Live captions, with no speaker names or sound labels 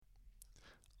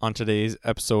On today's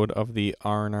episode of the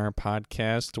R&R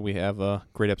podcast, we have a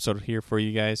great episode here for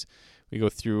you guys. We go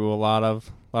through a lot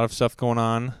of stuff going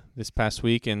on this past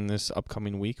week and this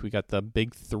upcoming week. We got the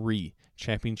Big Three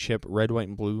Championship, Red, White,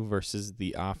 and Blue versus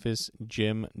The Office,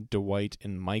 Jim, Dwight,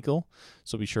 and Michael.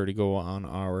 So be sure to go on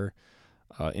our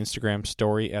Instagram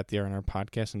story at the R&R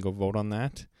podcast and go vote on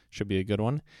that. Should be a good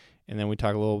one. And then we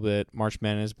talk a little bit March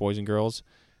Madness, boys and girls.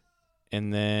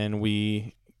 And then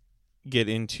we get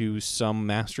into some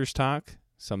Masters talk,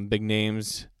 some big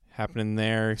names happening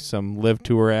there, some live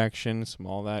tour action, some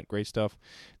all that great stuff.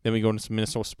 Then we go into some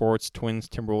Minnesota sports, Twins,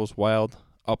 Timberwolves, Wild,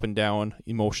 up and down,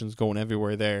 emotions going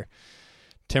everywhere there.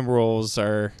 Timberwolves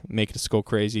are making us go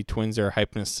crazy. Twins are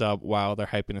hyping us up. Wild are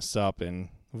hyping us up. And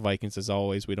Vikings, as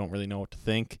always, we don't really know what to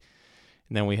think.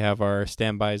 And then we have our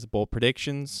standbys, the bold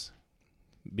predictions.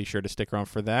 Be sure to stick around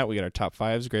for that. We got our top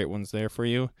fives, great ones there for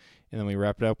you. And then we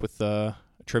wrap it up with a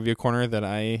trivia corner that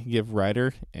I give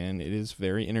Ryder, and it is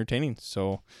very entertaining.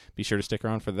 So be sure to stick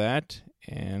around for that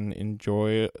and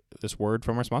enjoy this word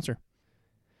from our sponsor.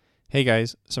 Hey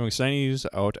guys, some exciting news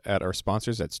out at our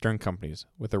sponsors at Stern Companies.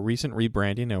 With a recent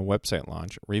rebranding and website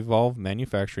launch, Revolve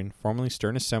Manufacturing, formerly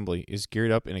Stern Assembly, is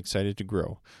geared up and excited to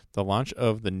grow. The launch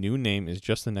of the new name is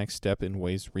just the next step in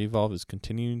ways Revolve is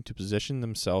continuing to position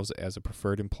themselves as a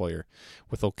preferred employer.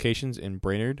 With locations in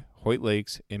Brainerd, Hoyt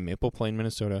Lakes, and Maple Plain,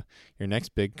 Minnesota, your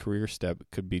next big career step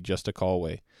could be just a call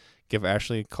away. Give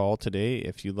Ashley a call today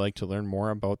if you'd like to learn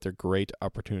more about their great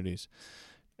opportunities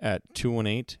at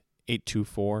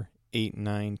 218-824-8927.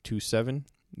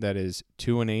 That is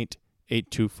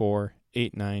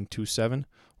 218-824-8927,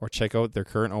 or check out their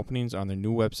current openings on their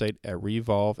new website at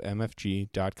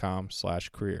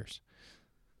revolvemfg.com/careers.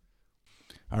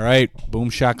 All right, boom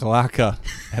shakalaka,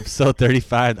 episode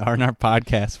 35, the R&R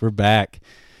podcast. We're back.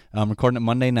 Recording it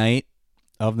Monday night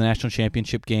of the national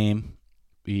championship game.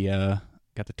 We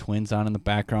got the Twins on in the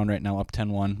background right now, up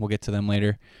 10-1. We'll get to them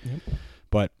later. Yep.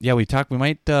 But yeah, we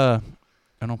might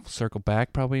I don't know, circle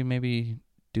back, probably maybe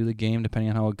do the game depending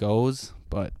on how it goes,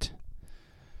 but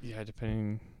Yeah,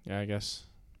 I guess.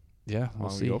 Yeah, we'll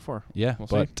What see. we go for. Yeah, We'll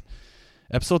but see.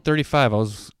 Episode 35, I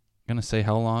was going to say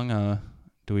how long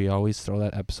do we always throw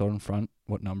that episode in front,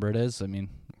 what number it is? I mean,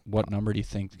 what number do you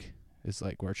think is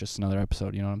like where it's just another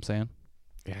episode, you know what I'm saying?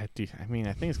 Yeah, I think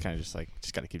it's kind of just like,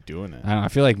 just got to keep doing it. I don't know, I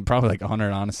feel like probably like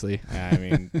 100, honestly. Yeah, I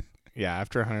mean, yeah,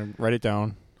 after 100, write it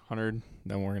down, 100,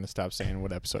 then we're going to stop saying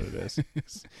what episode it is.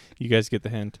 You guys get the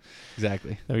hint.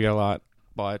 Exactly. Then we got a lot,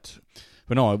 but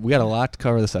no, we got a lot to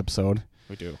cover this episode.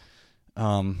 we do.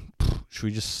 Should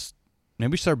we just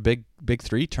maybe start big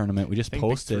three tournament? We just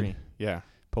posted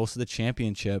the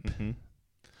championship.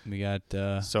 Mm-hmm. We got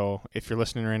So if you're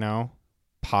listening right now,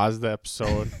 pause the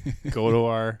episode, go to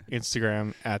our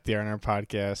Instagram at the R&R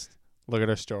podcast, look at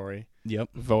our story, yep.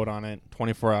 vote on it,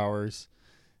 24 hours.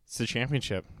 It's the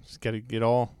championship. Just got to get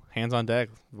all hands on deck,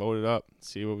 vote it up,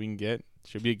 see what we can get.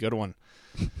 Should be a good one.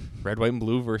 Red, White, and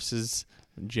Blue versus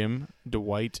Jim,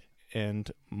 Dwight,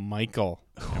 and Michael.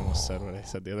 I almost said what I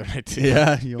said the other night too.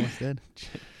 Yeah, you almost did.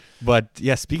 But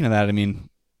yeah, speaking of that, I mean,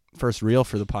 first reel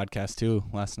for the podcast too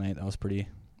last night. That was pretty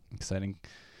exciting.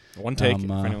 One take, if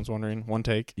anyone's wondering. One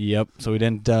take. Yep. So we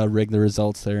didn't rig the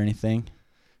results there or anything.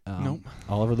 Nope.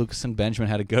 Oliver, Lucas, and Benjamin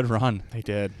had a good run. They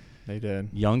did.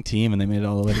 Young team, and they made it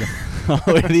all the way to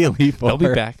the Elite Four.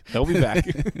 They'll be back.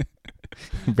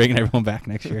 Bringing everyone back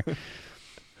next year.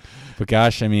 But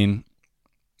gosh, I mean,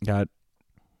 got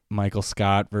Michael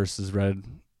Scott versus Red,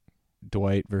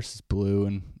 Dwight versus Blue,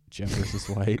 and Jim versus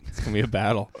White. It's going to be a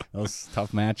battle. Those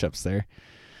tough matchups there.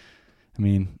 I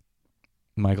mean,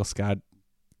 Michael Scott,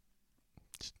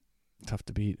 tough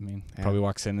to beat. I mean, probably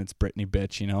walks in, it's Brittany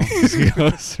bitch, you know. Just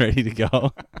goes ready to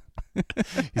go.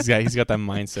 He's got that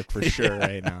mindset for sure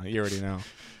right now. You already know.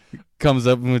 Comes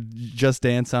up with Just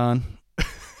Dance on.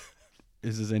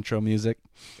 Is his intro music.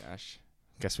 Gosh.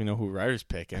 Guess we know who Ryder's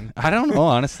picking. I don't know,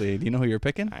 honestly. Do you know who you're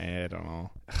picking? I don't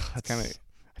know. It's kind of.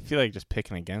 I feel like just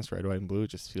picking against Red, White, and Blue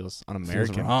just feels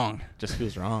un-American. Feels wrong. Just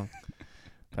feels wrong.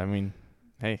 But I mean,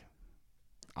 hey,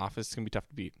 Office is gonna be tough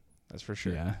to beat. That's for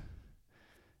sure. Yeah.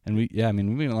 And we've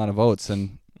been a lot of votes,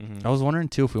 and I was wondering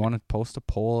too if we want to post a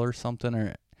poll or something,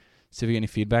 or see if we get any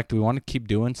feedback. Do we want to keep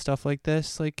doing stuff like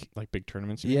this, like big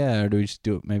tournaments? Yeah, or do we just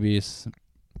do it? Maybe it's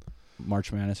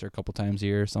March Madness or a couple times a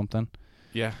year or something.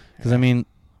 Yeah, because I mean,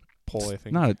 poll. I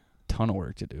think not a ton of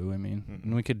work to do. I mean,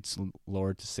 Mm-mm. we could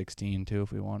lower it to 16 too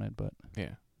if we wanted, but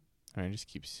yeah, I mean, it just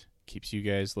keeps you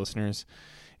guys listeners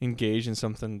engaged in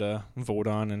something to vote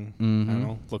on and I don't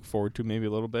know, look forward to maybe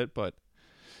a little bit. But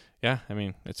yeah, I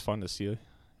mean, it's fun to see, and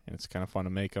it's kind of fun to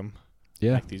make them.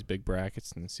 Yeah, like these big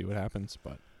brackets and see what happens.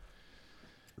 But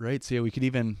Right. So yeah, we could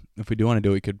even, if we do want to do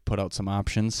it, we could put out some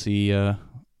options, see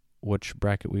which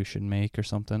bracket we should make or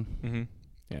something. Mm-hmm.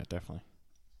 Yeah, definitely.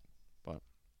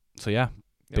 So yeah,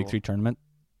 Yeah, Big we'll Three tournament.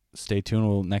 Stay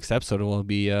tuned. Next episode will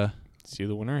be see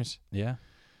the winners. yeah.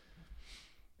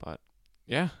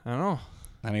 Yeah, I don't know.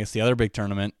 And I guess the other big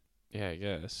tournament. Yeah, I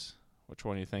guess. Which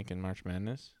one do you think in March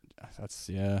Madness? That's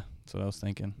what I was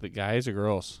thinking. The guys or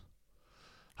girls?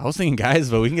 I was thinking guys,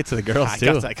 but we can get to the girls I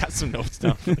too. got some notes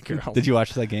down for the girls. Did you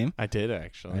watch that game? I did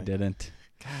actually. I didn't.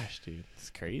 Gosh, dude, it's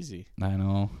crazy. I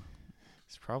know.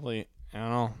 It's probably, I don't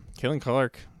know. Kaylin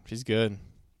Clark, she's good.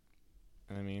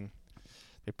 And I mean,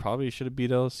 they probably should have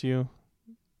beat LSU.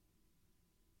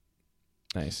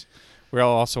 Nice. We're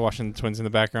all also watching the Twins in the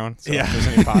background. So Yeah. if there's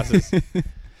any pauses.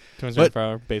 Twins are But-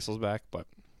 for Basil's back, but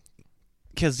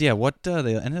Because they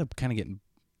ended up kind of getting,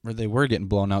 or they were getting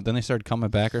blown out. Then they started coming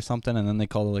back or something, and then they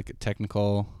called it like a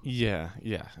technical. yeah.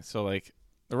 So like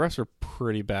the refs were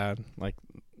pretty bad, like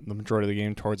the majority of the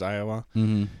game towards Iowa.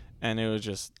 Mm-hmm. And it was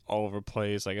just all over the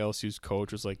place. Like LSU's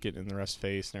coach was like getting in the ref's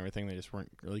face and everything. They just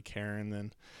weren't really caring.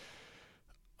 Then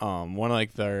one of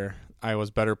like their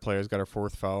Iowa's better players got her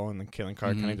fourth foul, and then Kaylin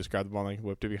Clark kind Mhm. of just grabbed the ball and like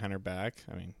whipped it behind her back.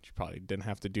 I mean, she probably didn't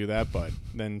have to do that, but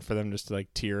then for them just to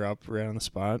like tear up right on the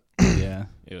spot, Yeah.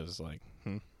 it was like,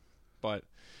 But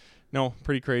no,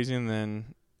 pretty crazy. And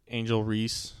then Angel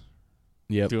Reese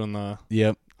Yep. doing the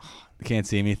Yep. Can't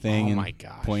see me thing oh and my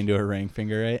gosh, pointing to her ring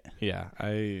finger, right? yeah,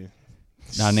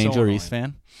 Not an so Angel Reese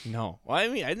annoying. fan. No. Well, I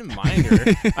mean, I didn't mind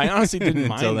her. I honestly didn't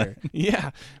mind Until her. Yeah.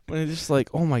 But it's just like,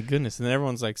 oh my goodness. And then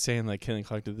everyone's like saying like Kaylin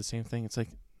Clark did the same thing. It's like,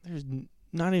 there's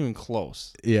not even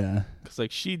close. Yeah. Because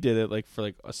like she did it like for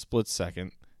like a split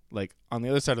second, like on the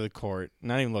other side of the court,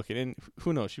 not even looking. And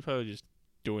who knows? She probably just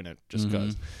doing it just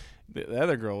because. The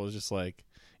other girl was just like,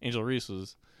 Angel Reese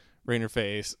was right in her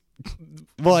face.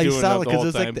 Well, I doing saw the it because whole it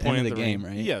was like time, the end pointing of at the ring. game,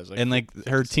 right? Yeah. It was like And like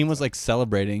her team was like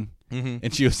celebrating,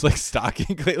 and she was like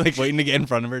stalking, like waiting to get in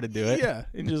front of her to do it. Yeah.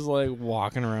 And just like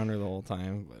walking around her the whole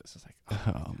time. But it's just like,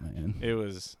 Oh man.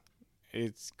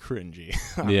 it's cringy.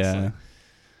 Honestly. Yeah.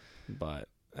 But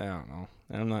I don't know.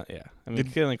 I'm not. Yeah, I mean,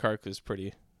 Kaylin Clark is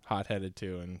pretty hot-headed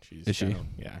too, and she's Is she? kinda-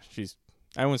 yeah, she's.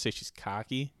 I wouldn't say she's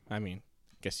cocky. I mean,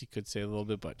 I guess you could say a little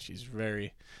bit, but she's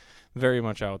very, very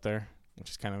much out there, which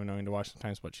is kind of annoying to watch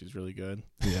sometimes. But she's really good,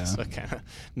 Yeah. so it kind of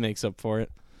makes up for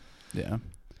it. Yeah.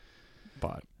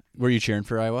 But Were you cheering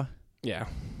for Iowa? yeah,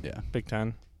 Yeah. Big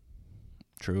Ten,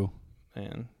 True.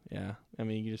 and yeah, I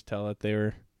mean, you can just tell that they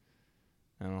were.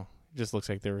 I don't know. It just looks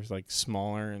like they were like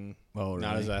smaller and Oh,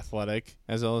 not as athletic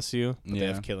as LSU. But they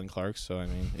Yeah. have Kaylin Clark, so I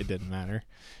mean, it didn't matter.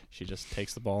 She just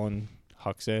takes the ball and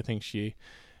hucks it. I think she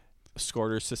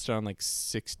scored her sister on like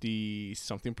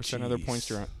 60-something% of their points Jeez.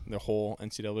 throughout the whole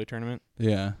NCAA tournament.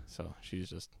 Yeah. So she's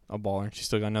just a baller. She's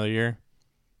still got another year.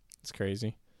 It's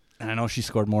crazy. And I know she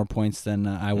scored more points than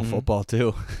Iowa Mhm. football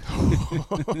too.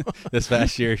 This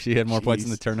past year, she had more points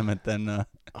in the Jeez. tournament than Oh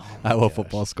my Iowa gosh.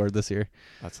 football scored this year.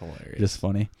 That's hilarious. Just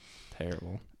funny.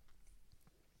 terrible.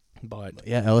 But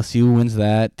Yeah, LSU wins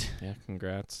that. yeah,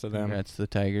 congrats to them. Congrats to the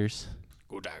Tigers.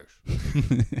 Go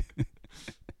Tigers.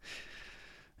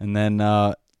 And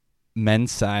then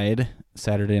men's side,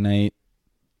 Saturday night,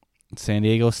 San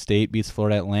Diego State beats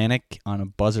Florida Atlantic on a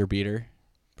buzzer beater.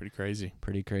 Pretty crazy.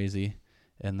 Pretty crazy.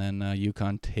 And then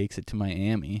UConn takes it to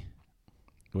Miami,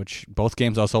 which both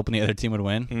games I was hoping the other team would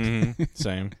win. Mm-hmm.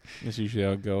 Same. That's usually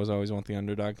how it goes. I always want the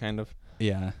underdog, kind of.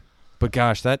 Yeah. But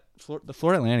gosh, the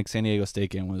Florida Atlantic San Diego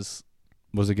State game was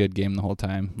a good game the whole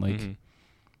time. Like, Mhm.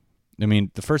 I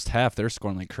mean, the first half they were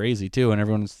scoring like crazy too, and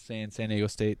everyone's saying San Diego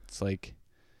State's like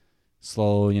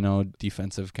slow,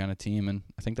 defensive kind of team, and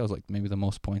I think that was like maybe the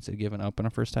most points they'd given up in a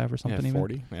first half or something. Yeah, even.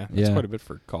 40. Yeah, that's Yeah. quite a bit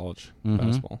for college Mhm.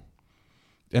 basketball.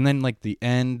 And then like the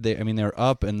end, they were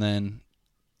up, and then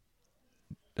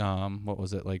what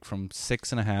was it, like from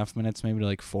 6.5 minutes maybe to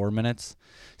like 4 minutes,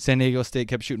 San Diego State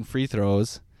kept shooting free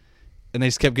throws, and they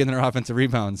just kept getting their offensive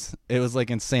rebounds. It was like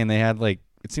insane. They had like,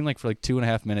 it seemed like for like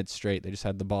 2.5 minutes straight, they just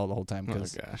had the ball the whole time Oh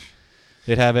because gosh.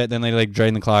 they'd have it, then they'd like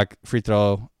drain the clock, free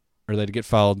throw, or they'd get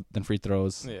fouled, then free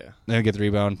throws. Yeah. Then they'd get the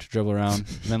rebound, dribble around.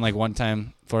 And then like one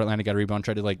time, Florida Atlantic got a rebound,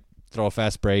 tried to like throw a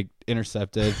fast break,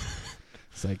 intercepted.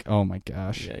 It's like, oh my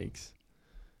gosh. Yikes.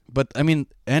 But I mean,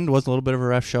 end was a little bit of a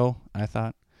ref show, I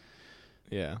thought.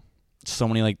 Yeah. So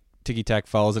many like ticky-tack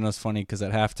fouls, and it was funny because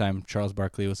at halftime, Charles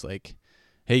Barkley was like,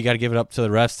 hey, you got to give it up to the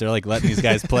refs. They're like letting these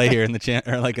guys play here in the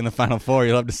or like in the Final Four.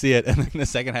 You'll have to see it. And then the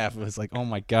second half, it was like, oh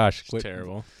my gosh. It's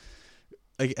terrible.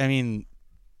 Like, I mean,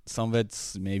 some of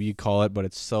it's maybe you call it, but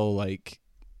it's so like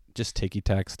just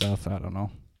ticky-tack stuff. I don't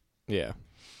know. Yeah.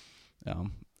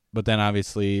 But then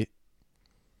obviously,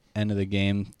 end of the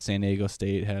game, San Diego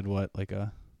State had what, like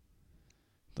a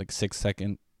like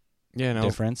 6-second Yeah, no.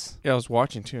 difference. Yeah, I was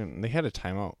watching too, and they had a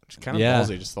timeout. It's kind of Yeah.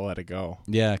 ballsy just to let it go.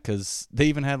 Yeah, because they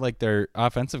even had like their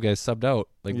offensive guys subbed out,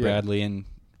 like Yeah. Bradley and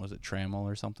was it Trammell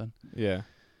or something? Yeah.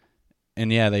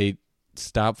 And yeah, they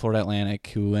stopped Florida Atlantic,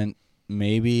 who went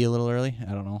maybe a little early.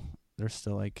 I don't know. They're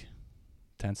still like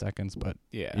 10 seconds, but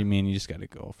Yeah. you mean you just got to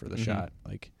go for the Mhm. shot,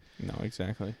 like. No,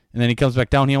 exactly. And then he comes back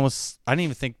down. He almost, I didn't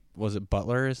even think, was it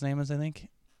Butler? His name is, I think,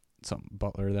 something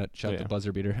Butler that shot Yeah. the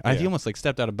buzzer beater. Yeah. He almost like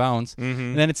stepped out of bounds. Mm-hmm.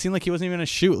 And then it seemed like he wasn't even gonna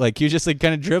shoot. Like he was just like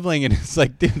kind of dribbling, and it's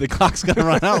like, dude, the clock's gonna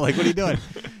run out. Like, what are you doing?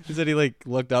 He said he like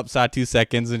looked up, saw 2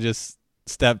 seconds, and just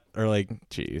stepped or like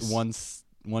Jeez.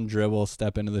 one dribble,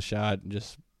 step into the shot, and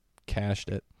just cashed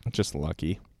it. Just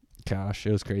lucky. Gosh,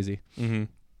 it was crazy. Mm-hmm.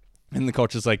 And the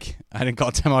coach is like, I didn't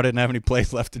call timeout. I didn't have any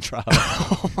plays left to drop.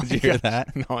 Did you hear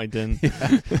that? No, I didn't.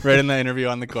 Yeah. Right in the interview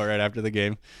on the court, right after the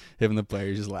game, him and the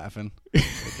players just laughing. Like,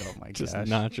 oh my Just gosh.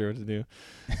 not sure what to do.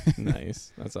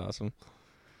 Nice. That's awesome.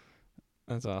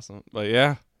 That's awesome. But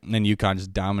yeah. And then UConn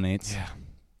just dominates. Yeah.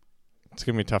 It's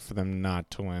going to be tough for them not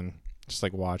to win. Just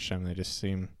like watch them. They just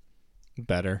seem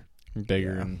better,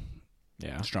 bigger, Yeah. and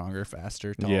yeah, Stronger,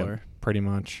 faster, Yeah. taller, pretty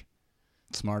much.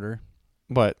 smarter.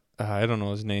 But I don't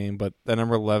know his name, but that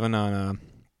number 11 on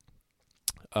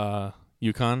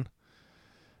UConn,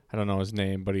 I don't know his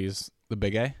name, but he's The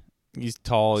big guy?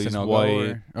 tall, he's Sanogo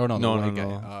white. Oh, no, the No, white no, guy.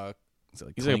 no. Is it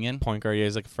like He's like a Klingon? point guard. Yeah,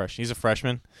 he's like a freshman. He's a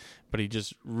freshman, but he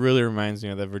just really reminds me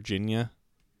of the Virginia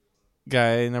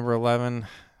guy, number 11.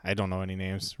 I don't know any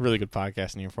names. Really good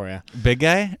podcasting here for you. Big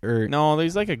guy? Or No,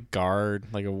 he's like a guard,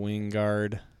 like a wing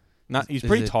guard. He's is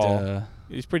pretty it, tall.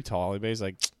 He's pretty tall. He's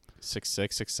like 6'6",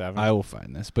 6'7". I will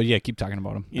find this. But yeah, keep talking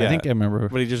about him. Yeah. I think I remember.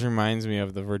 But he just reminds me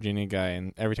of the Virginia guy,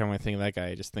 and every time I think of that guy,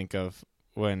 I just think of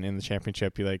when in the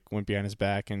championship he like went behind his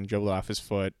back and dribbled off his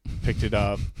foot, picked it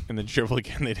up, and then dribbled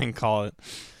again. They didn't call it.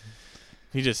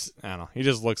 He just, I don't know. He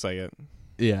just looks like it.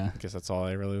 Yeah. I guess that's all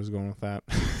I really was going with that.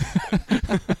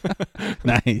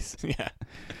 Nice. Yeah.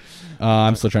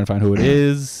 I'm still trying to find who it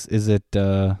is. Is it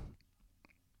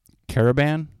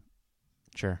Caravan?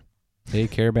 Sure. Hey,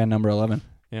 Caravan number 11.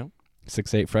 Yep.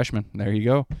 6'8" freshman. There you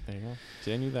go. There you go.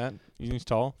 See, I knew that. He's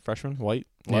tall, freshman, white,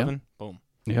 Yeah. 11. Boom.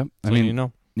 Yep. I So mean, you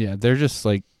know. yeah, they're just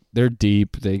like, they're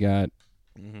deep. They got,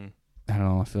 Mm-hmm. I don't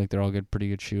know, I feel like they're all pretty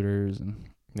good shooters. And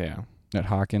Yeah. that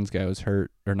Hawkins guy was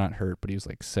hurt, or not hurt, but he was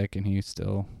like sick, and he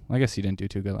still, I guess he didn't do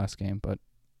too good last game, but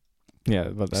Yeah,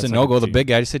 but that's Sanogo, like the big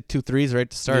guy, just hit 2 threes right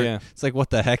to start. Yeah. It's like, what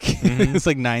the heck? Mhm. It's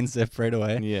like 9-zip right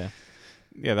away. Yeah.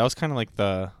 Yeah, that was kind of like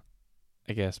the,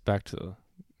 I guess, back to the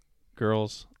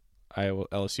girls Iowa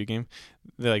LSU game.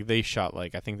 They shot I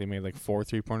think they made 4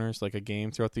 3-pointers like a game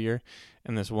throughout the year,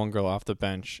 and this one girl off the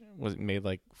bench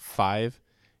made 5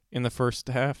 in the first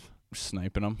half.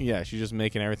 Sniping them. Yeah, she's just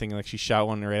making everything. She shot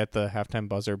one right at the halftime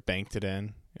buzzer, banked it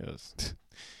in. It was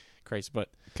crazy, but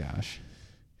Gosh.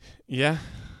 yeah,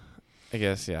 I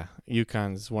guess yeah.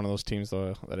 UConn's one of those teams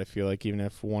though that I feel like even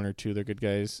if 1 or 2 of their good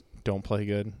guys don't play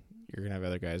good, you're gonna have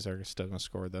other guys that are still gonna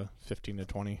score the 15 to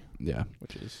 20, Yeah.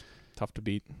 which is tough to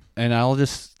beat. And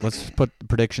let's put the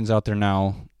predictions out there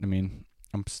now. I mean,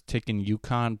 I'm taking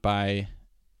UConn by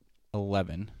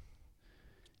 11.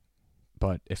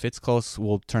 But if it's close,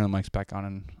 we'll turn the mics back on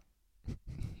and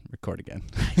record again.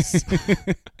 Nice.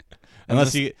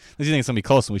 unless you think it's going to be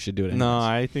close, and we should do it anyways. No,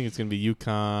 I think it's gonna be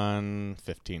UConn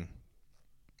 15.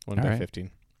 Win by All right. 15.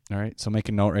 All right, so make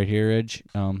a note right here, Edge.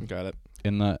 Got it.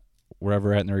 In the wherever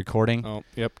we're at in the recording. Oh,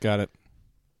 yep, got it.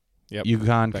 Yep.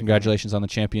 UConn, Back congratulations on the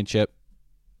championship.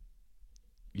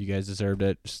 You guys deserved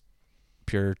it. Just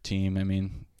pure team. I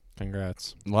mean,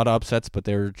 Congrats. a lot of upsets, but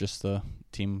they were just the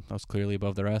team that was clearly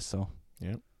above the rest. So,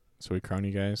 So we crown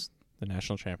you guys the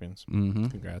national champions. mm-hmm.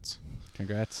 Congrats.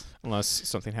 Congrats. Unless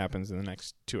something happens in the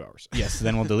next 2 hours. Yes,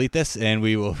 then we'll delete this and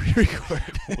we will re-record.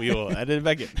 We will edit it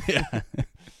back in. Yeah.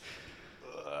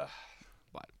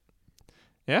 But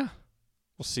yeah,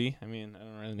 we'll see. I mean, I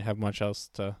don't really have much else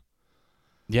to.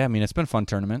 Yeah, I mean, it's been a fun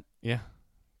tournament. Yeah,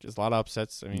 just a lot of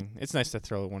upsets. I mean, it's nice to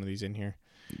throw one of these in here.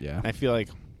 Yeah. And I feel like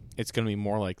it's going to be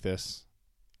more like this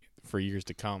for years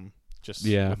to come. Just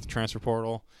with the transfer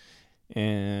portal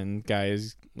and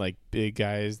guys big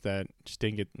guys that just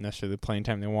didn't get necessarily the playing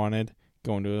time they wanted,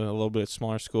 going to a little bit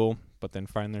smaller school, but then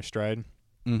find their stride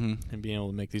Mm-hmm. and being able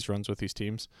to make these runs with these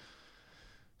teams.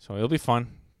 So it'll be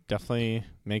fun. Definitely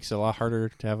makes it a lot harder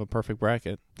to have a perfect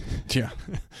bracket. Yeah.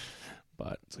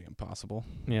 But It's like impossible.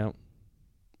 yeah.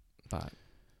 But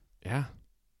yeah.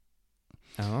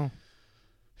 I don't know.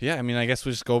 Yeah, I mean, I guess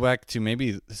we'll just go back to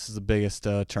maybe this is the biggest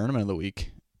tournament of the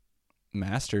week.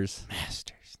 Masters.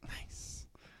 Masters. Nice.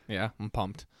 Yeah, I'm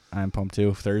pumped. I'm pumped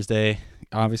too. Thursday,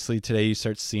 obviously today you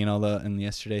start seeing and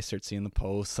yesterday start seeing the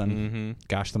posts on, Mm-hmm.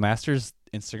 gosh, the Masters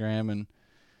Instagram and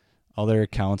all their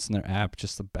accounts and their app,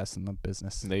 just the best in the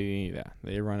business. They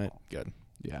run it good.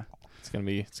 Yeah. It's gonna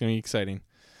be exciting.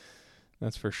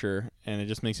 That's for sure. And it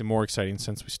just makes it more exciting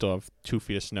since we still have 2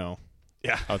 feet of snow.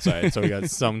 Yeah. Outside, so we got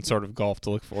some sort of golf to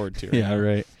look forward to. Yeah,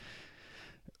 right.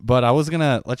 But I'm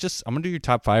gonna do your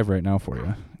top 5 right now for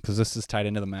you because this is tied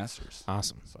into the Masters.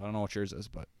 Awesome. So I don't know what yours is,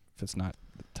 but if it's not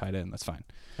tied in, that's fine.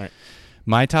 All right.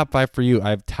 My top 5 for you. I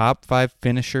have top 5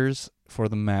 finishers for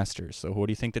the Masters. So what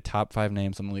do you think the top 5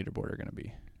 names on the leaderboard are going to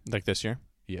be? Like this year?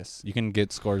 Yes. You can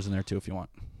get scores in there too if you want.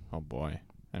 Oh boy.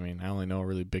 I mean, I only know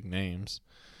really big names,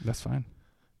 That's fine.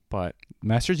 but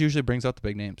Masters usually brings out the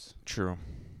big names. true.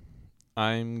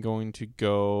 I'm going to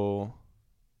go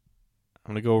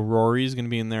Rory's going to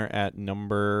be in there at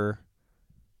number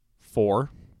 4.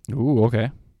 Ooh,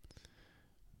 okay.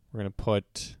 We're going to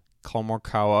put Collin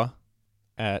Morikawa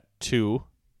at 2.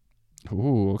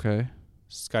 Ooh, okay.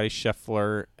 Scotty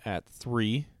Scheffler at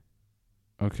 3.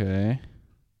 Okay.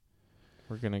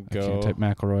 We're going to I can't go... type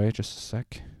McIlroy. Just a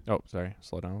sec. Oh, sorry.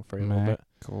 Slow down for you a little bit.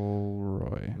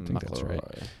 McIlroy. I think that's right.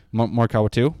 McIlroy.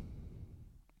 Morikawa 2.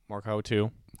 Morikawa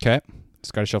 2. Okay.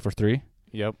 Scotty Scheffler 3.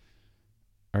 Yep.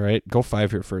 All right. Go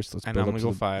 5 here first. Let's And build I'm up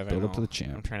going to to go 5. build I up to know. the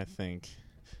champ. I'm trying to think.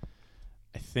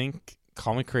 I think,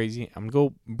 call me crazy, I'm going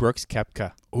to go Brooks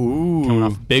Koepka. Ooh. Coming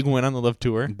off a big win on the Live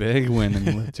Tour. Big win in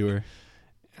the Live Tour.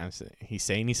 He's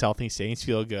saying he's healthy. He's saying he's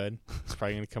feeling good. He's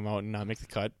probably going to come out and not make the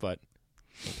cut, but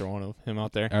I'm throwing him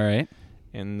out there. All right.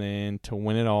 And then to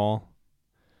win it all,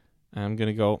 I'm going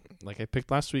to go, like I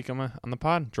picked last week on the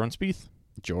pod, Jordan Spieth.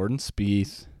 Jordan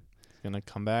Spieth. Going to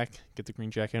come back, get the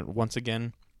green jacket once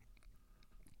again.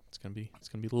 It's gonna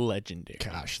be legendary.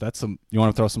 Gosh, that's some. You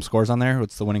want to throw some scores on there?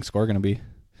 What's the winning score going to be?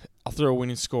 I'll throw a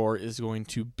winning score is going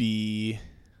to be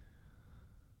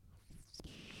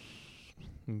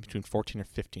between 14 or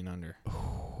 15 under.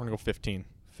 We're gonna go 15.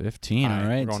 15. High. All We're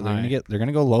right. going So they're high.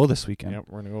 gonna go low this weekend. Yep,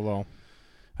 we're gonna go low.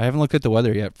 I haven't looked at the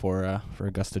weather yet for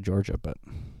Augusta, Georgia, but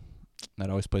that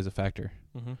always plays a factor.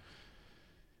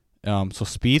 Mm-hmm. So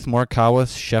Spieth, Morikawa,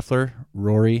 Scheffler,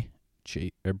 Rory,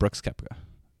 Brooks Koepka.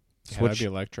 Yeah, that'd be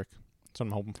electric. That's what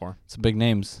I'm hoping for. Some big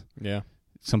names. Yeah.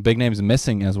 Some big names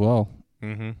missing as well.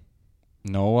 Mm-hmm.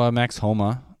 No Max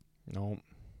Homa. No.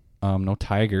 No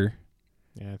Tiger.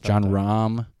 Yeah. John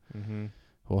Rahm. Mm-hmm.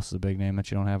 Who else is a big name that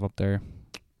you don't have up there?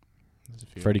 There's a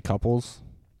few. Freddie Couples.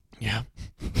 Yeah.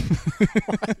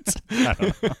 What? I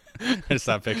don't know. I just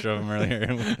saw a picture of him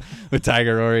earlier with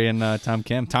Tiger, Rory, and Tom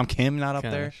Kim. Tom Kim not up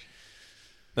there. Gosh.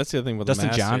 That's the other thing with Dustin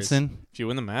the Masters. Johnson. If you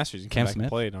win the Masters, you Cam come back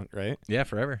Smith. and play, right? Yeah,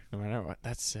 forever. No matter what.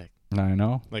 That's sick. I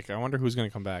know. Like, I wonder who's going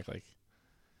to come back. Like,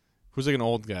 who's like an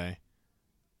old guy?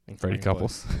 Freddie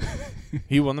Couples.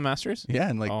 He won the Masters? Yeah,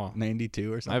 in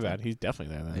 92 or My something. bad. He's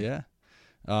definitely there then. Yeah.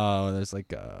 There's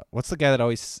like what's the guy that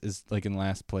always is like in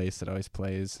last place that always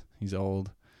plays? He's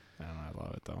old. I don't know. I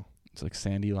love it, though. It's like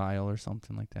Sandy Lyle or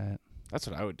something like that. That's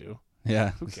what I would do.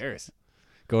 Yeah. Who cares?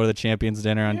 Go to the Champions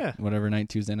dinner on Yeah. whatever night,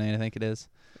 Tuesday night, I think it is.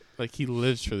 Like, he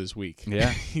lives for this week. Yeah.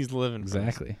 He's living for this.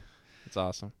 Exactly. It's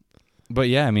awesome. But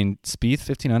yeah, I mean, Spieth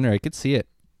 15 under, I could see it.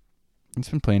 He's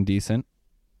been playing decent.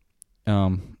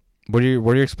 What are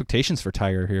your expectations for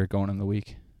Tiger here going in the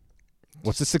week?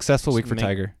 What's a successful week for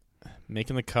Tiger?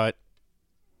 Making the cut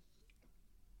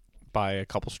by a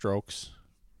couple strokes,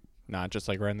 not just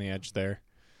like right on the edge there,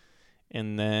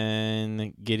 and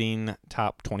then getting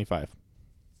top 25.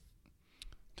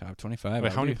 Top 25.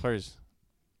 Wait, how many players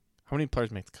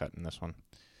make the cut in this one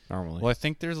normally? Well, I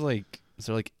think there's like, is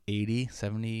there like 80,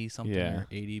 70 something, Yeah. or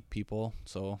 80 people?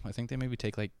 So I think they maybe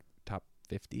take like top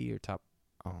 50 or top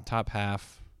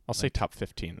half. I'll say top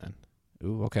 15 then.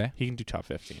 Ooh, okay. He can do top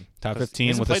 15. Top 'Cause he 15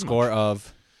 hasn't with a played score much.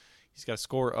 of He's got a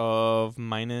score of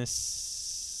 -8.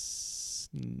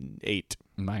 -8.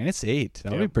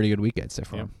 That would be a Yep. pretty good week, I'd say,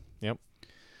 for Yep. him.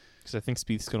 Because I think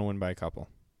Spieth's going to win by a couple.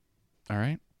 All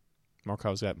right.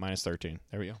 Morikawa's got -13.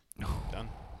 There we go. Done.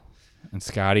 And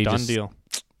Scotty Done just deal.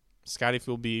 Scotty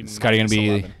will be Scotty gonna be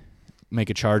 -11. make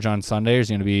a charge on Sunday, or is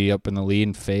he going to be up in the lead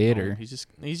and fade? No, Or he's just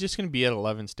going to be at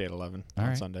 11, stay at 11 All on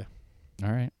right. Sunday.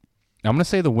 All right. I'm going to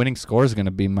say the winning score is going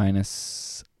to be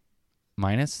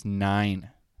 -9.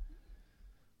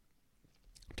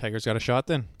 Tiger's got a shot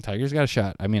then. Tiger's got a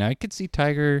shot. I mean, I could see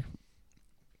Tiger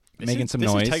making some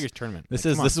noise. This is Tiger's tournament. This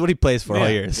Like, is come what he plays for all Yeah,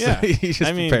 years. yeah. He just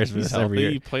I mean, prepares for he's this every healthy.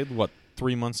 year. He played,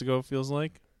 3 months ago, it feels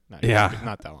like? Not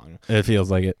that long. It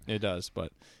feels like it. It does,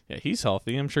 but yeah, he's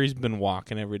healthy. I'm sure he's been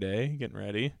walking every day, getting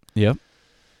ready. Yep.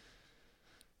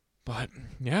 But,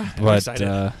 yeah, I'm But,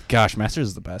 excited. gosh, Masters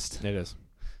is the best. It is.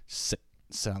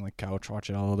 sit on the couch, watch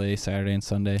it all day, Saturday and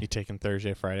Sunday. You taking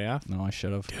Thursday, Friday off? No, I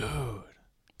should have. Dude,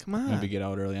 come on. Maybe get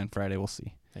out early on Friday. We'll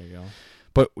see. There you go.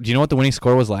 But do you know what the winning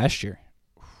score was last year?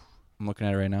 I'm looking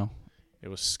at it right now. It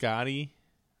was Scotty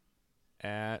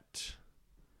at...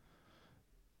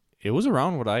 It was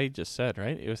around what I just said,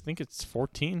 right? I think it's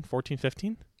 14,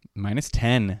 15? Minus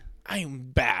 10. I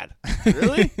am bad.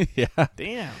 Really? Yeah.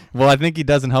 Damn. Well, I think he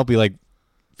doesn't help. He like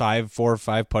 4 or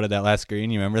 5 putted that last green.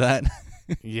 You remember that?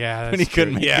 Yeah, that's when he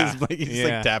couldn't true. make Yeah. his, like, he's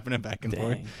Yeah. like tapping it back and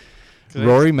forth. Dang.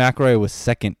 Rory McIlroy was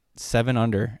second, 7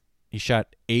 under. He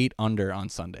shot 8 under on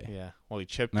Sunday. Yeah. Well, he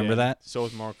chipped Remember in. that? So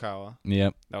was Morikawa.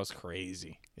 Yep. That was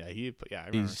crazy. Yeah, I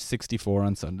remember. He's 64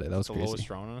 on Sunday. That was the crazy. lowest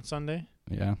round on a Sunday.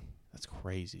 Yeah. That's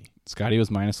crazy. Scotty was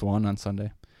 -1 on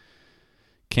Sunday.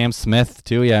 Cam Smith,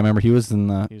 too. Yeah, I remember he was in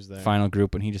the He was there. final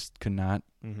group, and he just could not.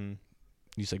 Mm-hmm.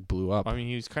 He just like blew up. I mean,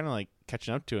 he was kind of like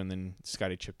catching up to, and then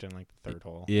Scotty chipped in like the third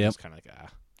hole. Yep. He was kind of like,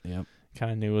 Yep.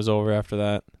 Kind of knew it was over after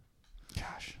that.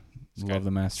 Gosh. Scotty- Love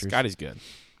the Masters. Scotty's good.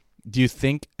 Do you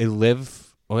think a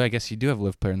live? Oh, I guess you do have a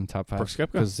live player in the top 5 Brooks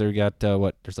Koepka? because they got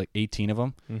there's like 18 of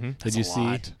them. Mm-hmm. Did you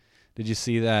see? Did you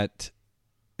see that?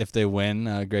 If they win,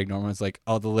 Greg Norman was like,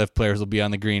 all the live players will be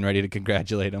on the green ready to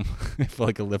congratulate him if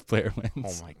like a live player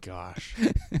wins. Oh my gosh,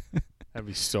 that'd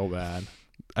be so bad.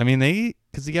 I mean,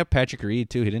 because he got Patrick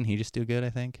Reed too. He just do good, I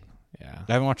think. Yeah,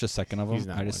 I haven't watched a second of He's him.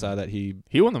 not I just winning. saw that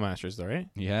he won the Masters though, right?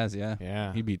 has, yeah.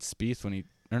 Yeah, He beat Spieth when he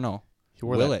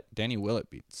wore Willett. Danny Willett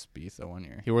beat Spieth that one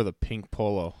year. He wore the pink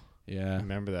polo. I Yeah.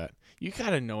 remember that. You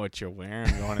gotta know what you're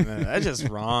wearing going in there. That's just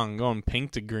wrong. Going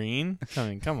pink to green. I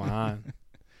mean, come on.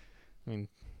 I mean,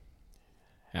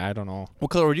 I don't know.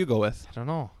 What color would you go with? I don't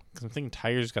know. Because I'm thinking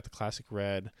Tiger's got the classic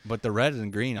red. But the red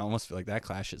and green, I almost feel like that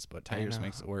clashes, but I Tigers know.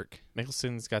 makes it work.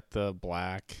 Mickelson's got the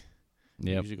black.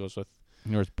 Yep. Usually goes with,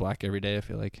 Yours black every day, I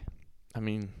feel like. I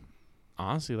mean,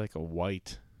 honestly, like a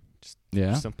white.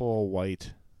 Yeah. Simple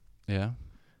white. Yeah.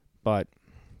 But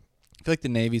I feel like the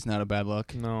navy's not a bad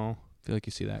look. no. I feel like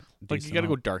you see that. Like, you decent got to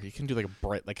go amount. dark. You can do like a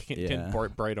bright, like Yeah.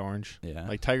 bright orange. Yeah.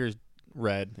 Like Tiger's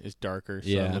red is darker, so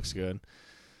Yeah. it looks good.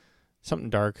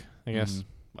 Something dark, I guess. Mhm.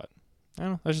 But I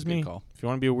don't know. That's just Good me. call. If you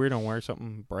want to be a weirdo, wear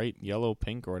something bright, yellow,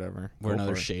 pink, or whatever. Wear Go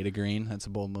another for it. shade of green. That's a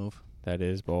bold move. That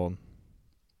is bold.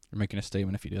 You're making a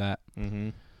statement if you do that. Mm-hmm.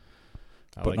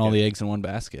 Putting all the eggs in one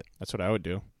basket. That's what I would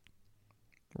do.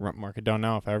 Mark it down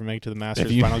now. If I ever make it to the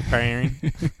Masters you- finals pairing,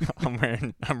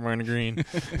 I'm wearing a green.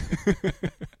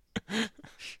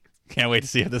 Can't wait to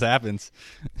see if this happens.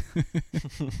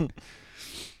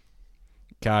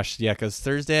 Gosh, yeah, because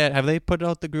Thursday, have they put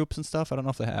out the groups and stuff? I don't know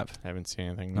if they have. I haven't seen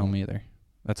anything. No, me either.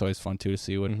 That's always fun, too, to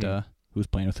see what Mhm. who's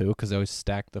playing with who, because they always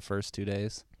stack the first 2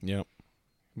 days. Yep.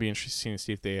 Be interesting to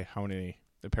see if how many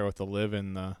they pair with the live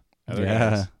and the other Yeah.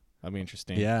 guys. That'd be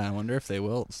interesting. Yeah, I wonder if they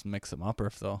will mix them up or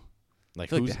if they'll. I Like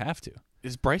feel like who's they have to.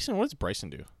 is Bryson? What does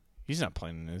Bryson do? He's not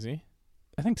playing, is he?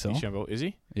 I think so. DeChambeau, is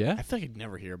he? Yeah. I feel like I'd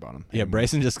never hear about him. Yeah,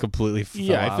 Bryson just completely fell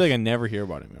Yeah, I off. feel like I never hear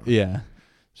about him. Ever. Yeah.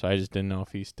 So I just didn't know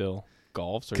if he still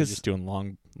golfs or 'Cause- he's just doing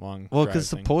long. Well, drive because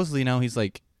thing. supposedly now he's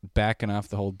like backing off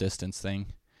the whole distance thing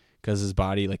because his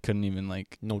body like couldn't even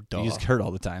like no duh. he just hurt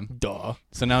all the time. Duh.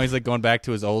 So now he's like going back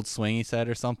to his old swing he said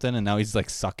or something, and now he's like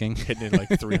sucking, Hitting it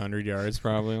like 300 yards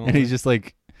probably. and he's just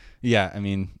like, yeah. I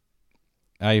mean,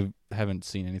 I haven't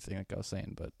seen anything like I was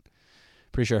saying, but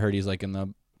pretty sure I heard he's like in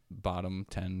the bottom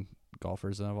 10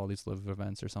 golfers of all these live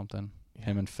events or something. Yeah.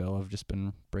 Him and Phil have just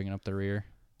been bringing up the rear.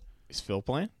 Is Phil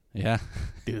playing? Yeah,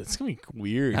 Dude, it's gonna be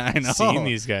weird. I know. Seeing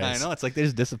these guys. I know. It's like they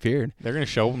just disappeared. They're gonna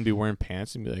show up and be wearing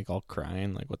pants and be like all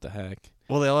crying, like what the heck?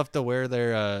 Well, they'll have to wear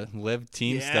their live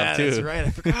team stuff too. That's right. I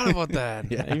forgot about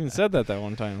that. Yeah. I even said that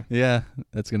one time. Yeah,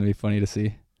 that's gonna be funny to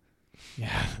see.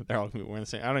 Yeah, they're all gonna be wearing the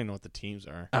same. I don't even know what the teams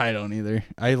are. I don't either.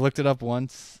 I looked it up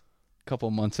once, a couple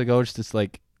months ago, just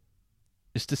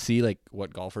to see like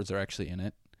what golfers are actually in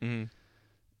it. Mm-hmm.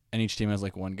 And each team has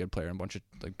like one good player and a bunch of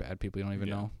like bad people you don't even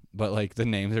Yeah. know. But like the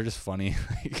names are just funny.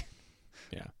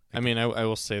 Yeah. I mean, I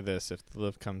will say this: if the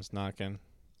live comes knocking,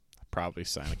 I'll probably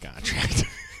sign a contract.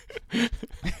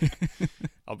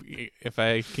 If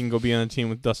I can go be on a team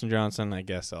with Dustin Johnson, I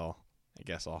guess I'll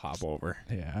hop over.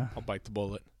 Yeah. I'll bite the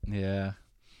bullet. Yeah.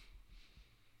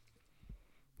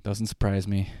 Doesn't surprise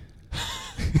me.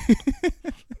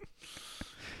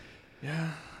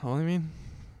 Yeah. Well, I mean,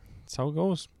 that's how it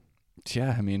goes.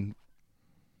 Yeah, I mean,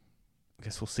 I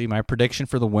guess we'll see. My prediction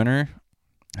for the winner,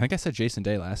 I think I said Jason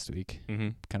Day last week. Mm-hmm.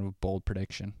 Kind of a bold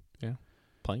prediction.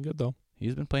 Playing good though.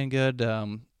 He's been playing good.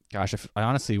 Gosh, I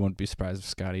honestly wouldn't be surprised if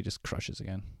Scotty just crushes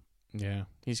again. Yeah,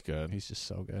 he's good. He's just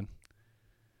so good.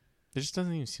 It just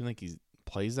doesn't even seem like he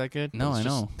plays that good. No, but it's I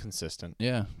just know. consistent.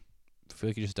 Yeah. I feel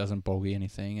like he just doesn't bogey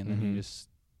anything, and then Mhm. he just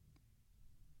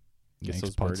Gets Makes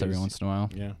those putts every birdies. once in a while.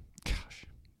 Yeah. Gosh,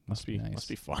 Must be nice. Must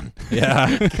be fun.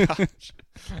 Yeah. Gosh.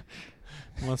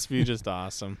 Must be just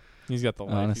awesome. He's got the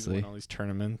life. Honestly. He's won all these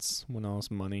tournaments, won all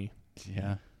this money.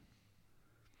 Yeah.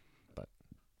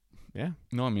 Yeah.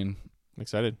 No, I mean, I'm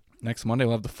excited. next Monday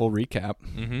we'll have the full recap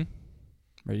Mm-hmm.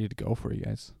 ready to go for you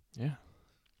guys. Yeah.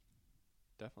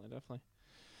 Definitely.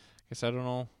 Guess I don't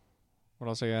know what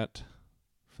else I got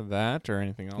for that or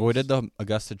anything else. Well, we did the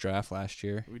Augusta draft last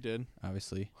year, We did.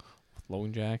 obviously.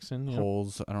 Logan Jackson. Yeah.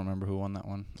 Holes, I don't remember who won that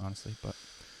one, honestly, but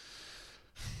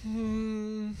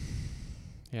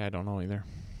Yeah, I don't know either.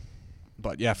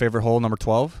 yeah, favorite hole number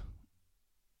 12,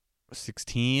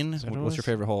 16. Is that what it What's your was?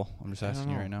 favorite hole? I'm just I don't asking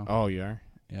you know. right now. Oh, you are?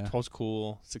 Yeah, 12's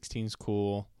cool. 16's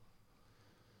cool.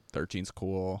 13's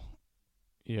cool.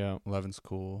 Yeah. 11's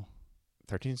cool.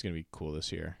 13's going to be cool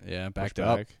this year. Yeah, Push backed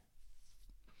up.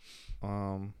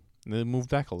 They moved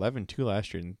back 11 too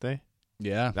last year, didn't they?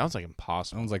 Yeah, That was like that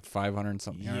impossible. one's like 500 and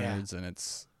something Yeah. yards, and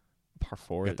it's Par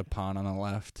 4. got the pond on the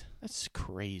left. That's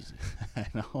crazy. I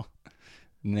know.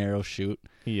 Narrow shoot.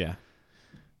 Yeah.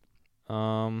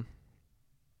 I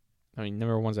mean,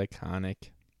 number 1's iconic.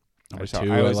 Number saw-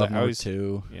 2, I I, always- love I number always-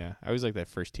 2. Yeah, I always like that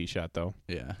first tee shot though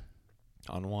Yeah.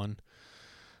 on 1.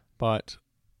 But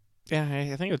yeah,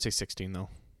 I think I would say 16 though.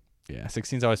 Yeah,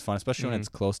 16's always fun, especially when Mhm. it's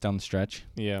close down the stretch.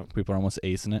 Yeah, People are almost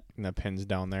acing it. and that pin's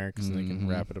down there because they can Mhm.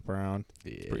 wrap it up around.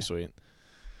 Yeah. Pretty sweet.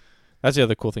 That's the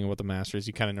other cool thing about the Masters.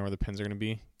 You kind of know where the pins are going to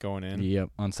be going in.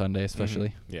 Yep, on Sunday especially.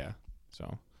 Mhm. Yeah,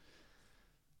 so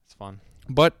it's fun.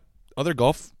 But other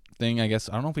golf thing, I guess,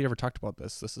 I don't know if we ever talked about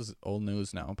this. This is old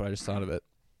news now, but I just thought of it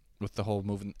with the whole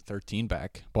moving 13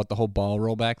 back. About the whole ball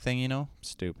rollback thing, you know?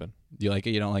 Stupid. Do you like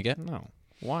it? You don't like it? No.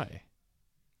 Why?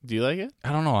 Do you like it?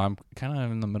 I don't know. I'm kind of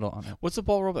in the middle on it. What's the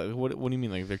ball rollback? What do you mean?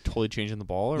 Like they're totally changing the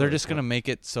ball? Or They're like just going to what? make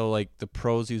it so, like, the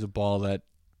pros use a ball that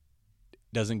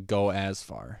doesn't go as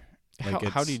far. Like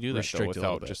How it's do you do that though, restricted a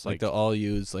little without bit. just like like they'll all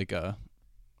use like a.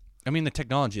 I mean, the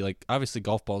technology, like obviously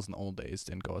golf balls in the old days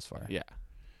didn't go as far, yeah,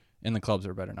 and the clubs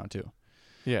are better now too.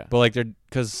 yeah, But like they're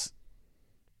because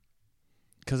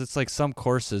it's like some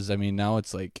courses. I mean, now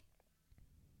it's like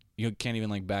you can't even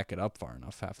like back it up far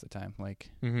enough half the time, like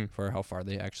mm-hmm. for how far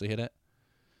they actually hit it.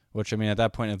 Which I mean, at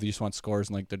that point, if you just want scores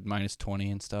and like the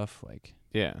 -20 and stuff, like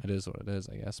yeah. it is what it is,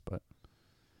 I guess. But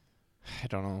I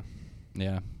don't know.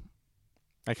 yeah,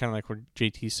 I kind of like what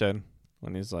JT said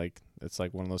when he's like, it's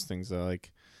like one of those things that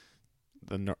like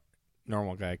the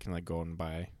normal guy can like go and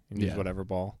buy and use Yeah. whatever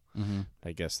ball. mm-hmm.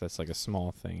 I guess that's like a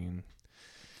small thing.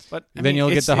 But I then mean, you'll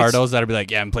get it's- the it's- hardos that'll be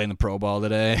like, "Yeah, I'm playing the pro ball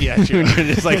today." Yeah, true. You're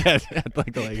just like at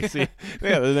like the legacy.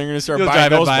 Yeah, they're gonna start You'll buying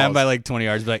drive it those by balls. him by like 20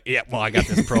 yards. Be like, "Yeah, well, I got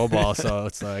this pro ball," so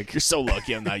it's like, You're so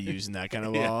lucky I'm not using that kind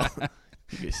of ball.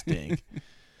 You stink.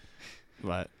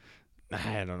 But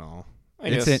I don't know. I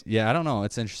it's guess. yeah, I don't know.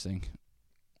 It's interesting.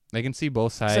 I can see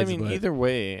both 'Cause, sides. I mean, but either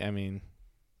way. I mean,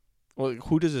 well,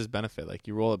 who does this benefit? Like,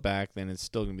 you roll it back, then it's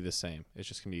still gonna be the same. It's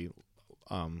just gonna be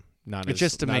not it's as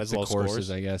just to not make as the low courses,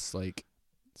 scores, I guess, like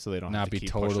so they don't not have to be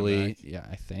keep pushing totally. back. Yeah,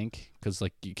 I think because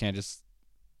like you can't just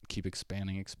keep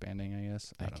expanding. I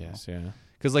guess. I don't know. guess, yeah.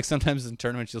 Because like sometimes in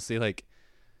tournaments you'll see like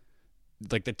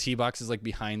the tee box is like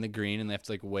behind the green and they have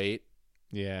to like wait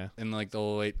Yeah. and like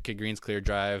they'll wait. Okay, green's clear,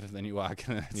 drive, and then you walk.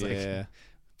 And it's like, Yeah.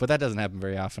 but that doesn't happen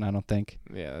very often, I don't think.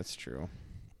 Yeah, that's true.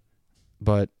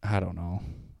 But I don't know.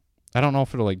 I don't know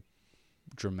if it'll like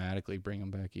dramatically bring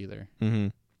them back either. Mm-hmm.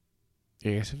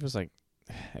 Yeah, I guess it was like,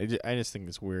 I just think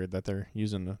it's weird that they're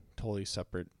using a totally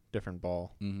separate, different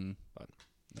ball. Mm-hmm. But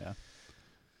yeah.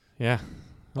 Yeah.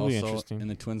 That'll be Also, interesting. in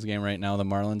the Twins game right now, the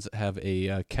Marlins have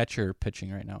a catcher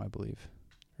pitching right now, I believe.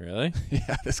 Really?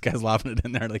 Yeah, this guy's lobbing it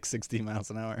in there like 60 miles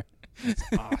an hour.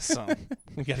 Awesome.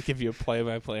 We got to give you a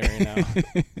play-by-play right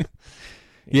now.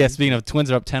 Yeah, speaking of, Twins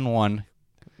are up 10-1.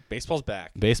 Baseball's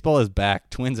back. Baseball is back.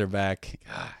 Twins are back.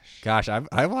 Gosh. Gosh,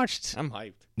 I watched. I'm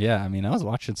hyped. Yeah, I mean, I was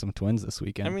watching some Twins this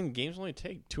weekend. I mean, games only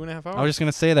take 2.5 hours. I was just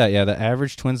going to say that, yeah, the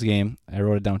average Twins game, I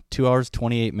wrote it down, 2 hours,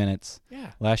 28 minutes.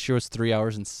 Yeah. Last year was 3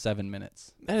 hours and 7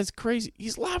 minutes. That is crazy.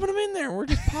 He's lobbing them in there. We're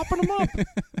just popping them up.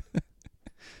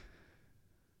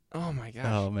 Oh, my gosh.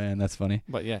 Oh, man, that's funny.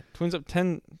 But, yeah, Twins up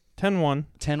 10-1. 10-1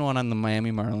 on the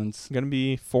Miami Marlins. Going to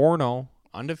be 4-0,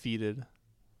 undefeated.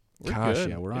 We're Gosh, good.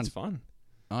 yeah, we're It's fun.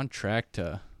 On track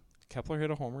to Kepler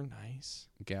hit a homer. Nice.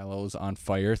 Gallows on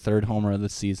fire. 3rd homer of the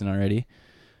season already.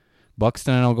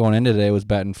 Buxton, I know going into today, was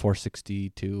batting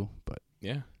 .462, but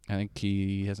Yeah. I think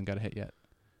he hasn't got a hit yet.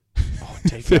 Oh,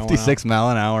 take that one 56 mile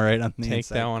an hour right on the Take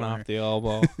inside that one corner. off the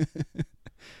elbow.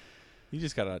 You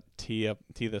just gotta tee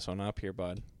this one up here,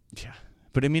 bud. Yeah.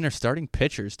 But I mean, our starting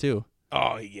pitchers, too.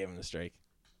 Oh, he gave him the strike.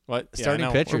 What? Starting yeah, I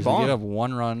know. pitchers, We're we balling. have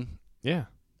 1 run Yeah.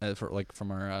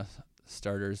 from our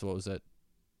starters. What was it?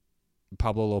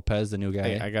 Pablo Lopez, the new guy.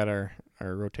 Hey, I got our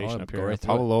rotation up go here. right through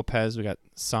Pablo it. Lopez. We got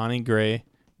Sonny Gray,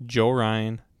 Joe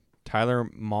Ryan, Tyler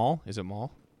Mall. Is it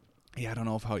Mall? Yeah, I don't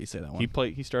know how you say that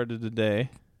one. He started today.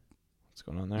 What's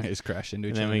going on there? He's crashed into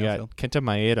And each then other. we got Kenta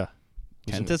Maeda.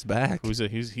 Kenta's back.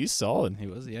 He's solid. He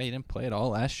was. Yeah, he didn't play at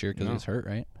all last year because he was hurt,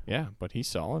 right? Yeah, but he's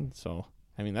solid. So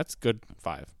I mean, that's good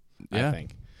 5. Yeah. I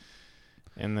think.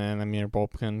 And then I mean, our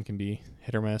bullpen can be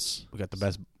hit or miss. We got the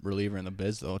best reliever in the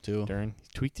biz though too. He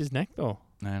tweaked his neck though.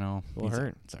 I know. Will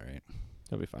hurt. It's all right.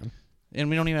 He'll be fine. And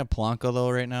we don't even have Polanco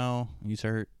though right now. He's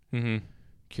hurt. Mm-hmm.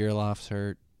 Kirilov's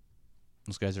hurt.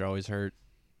 Those guys are always hurt.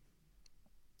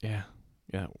 Yeah.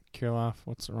 Kirilloff.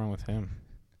 What's wrong with him?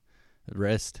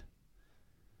 Wrist.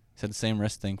 He's had the same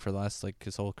wrist thing for the last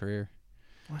his whole career.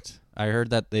 What? I heard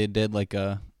that they did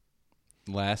a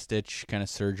last ditch kind of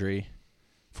surgery.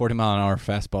 40-mile-an-hour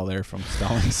fastball there from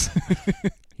Stallings.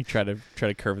 He tried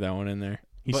to curve that one in there.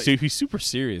 But- He's super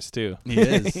serious too. He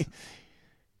is.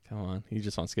 Come on, he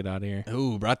just wants to get out of here.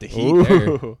 Ooh, brought the heat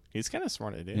there. He's kind of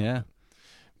smart, dude. Yeah.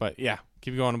 But yeah,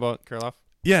 keep going about Kirilloff.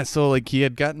 Yeah, so he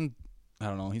had gotten, I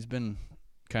don't know, he's been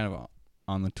kind of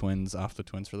on the Twins, off the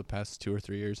Twins for the past 2 or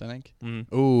 3 years, I think.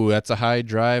 Mm-hmm. Ooh, that's a high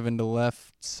drive into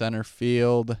left center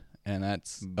field, and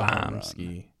that's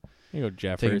Bombski. Here you go,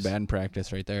 Jeffers. Taking batting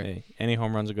practice right there. Hey, any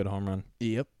home run's a good home run.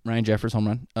 Yep, Ryan Jeffers home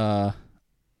run. I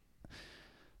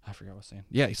forgot what I was saying.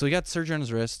 Yeah, so he got surgery on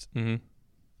his wrist. Mm-hmm.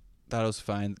 Thought it was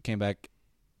fine. Came back,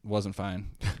 wasn't fine.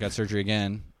 Got surgery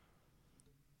again.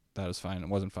 Thought it was fine. It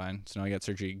wasn't fine. So now he got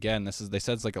surgery again. They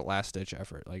said it's a last ditch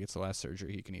effort. It's the last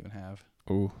surgery he can even have.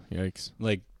 Ooh, yikes.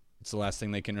 It's the last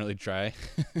thing they can really try.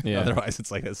 Yeah. Otherwise,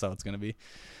 that's how it's gonna be.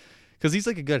 Because he's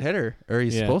a good hitter, or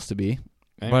he's supposed to be.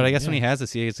 But I guess when he has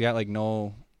this, he's got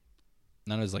none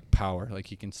of his power.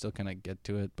 He can still kind of get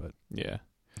to it, but yeah,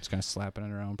 just kind of slapping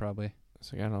it around probably.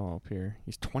 So I got it all up here.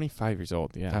 He's 25 years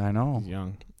old. Yeah, I know. He's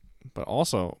young. But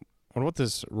also, what about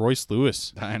this Royce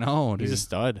Lewis? I know, dude. He's a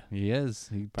stud. He is.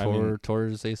 He I mean- tore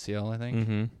his ACL, I think.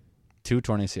 Mm-hmm. 2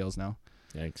 torn ACLs now.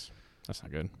 Yikes. That's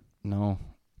not good. No,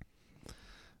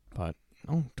 But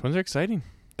Twins are exciting.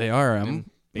 they are. And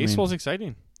baseball's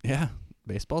exciting. Yeah,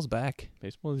 baseball's back.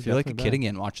 Baseball is I feel like a definitely kid back.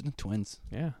 again watching the Twins.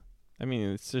 Yeah. I mean,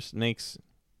 it just makes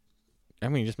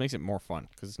it more fun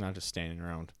because it's not just standing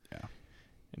around. Yeah.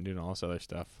 And doing all this other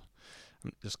stuff.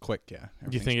 Just quick, yeah. Do you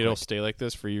Everything's think it'll quick. stay like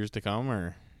this for years to come,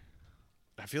 or?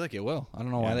 I feel like it will. I don't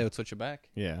know why Yeah. they would switch it back.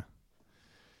 Yeah.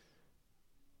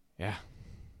 Yeah.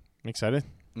 I'm excited.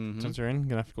 Mm-hmm. Since we're in,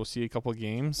 gonna have to go see a couple of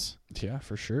games. Yeah,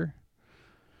 for sure.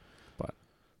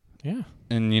 Yeah.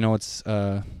 And you know what's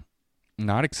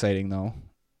not exciting though?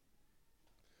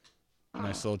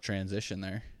 Nice little transition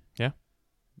there. Yeah.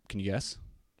 Can you guess?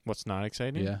 What's not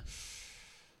exciting? Yeah.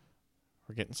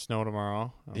 We're getting snow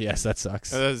tomorrow. Yes, that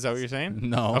sucks. Is that what you're saying?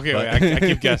 No. Okay, but- wait, I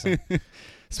keep guessing.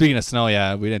 Speaking of snow,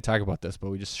 yeah, we didn't talk about this, but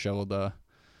we just shoveled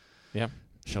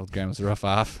shoveled Grandma's roof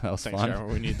off. That was Thanks, fun. Trevor.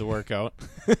 We need the workout.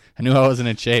 I knew I wasn't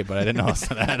in shape, but I didn't know I was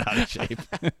that out of shape.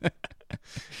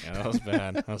 Yeah, that was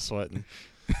bad. I was sweating.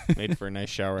 Made for a nice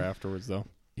shower afterwards, though.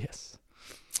 Yes.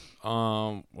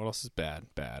 What else is bad?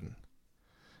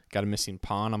 Got a missing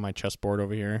pawn on my chessboard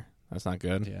over here. That's not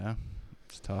good. Yeah.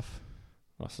 It's tough.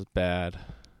 What else is bad?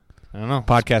 I don't know.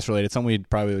 Podcast related. Something we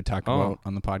probably would talk Oh. about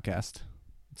on the podcast.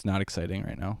 It's not exciting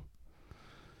right now.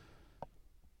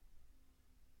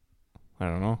 I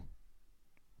don't know.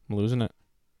 I'm losing it.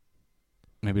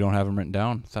 Maybe don't have them written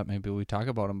down. Thought maybe we talk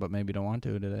about them, but maybe don't want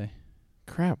to today.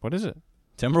 Crap. What is it?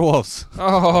 Timberwolves.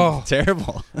 Oh,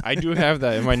 Terrible. I do have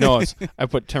that in my notes. I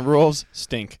put Timberwolves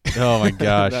stink. Oh my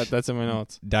gosh. That's in my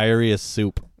notes. Diarrhea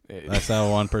soup. That's how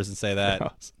one person say that.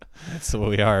 Gross. That's what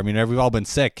we are. I mean, we've all been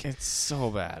sick, It's so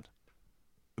bad.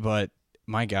 but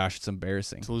my gosh, it's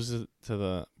embarrassing. To lose to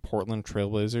the Portland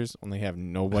Trailblazers when they have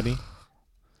nobody,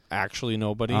 actually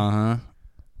nobody. Uh-huh.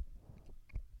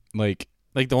 Like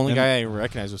the only and- guy I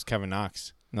recognized was Kevin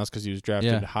Knox, and that's because he was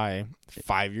drafted Yeah. high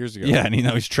 5 years ago. Yeah, and you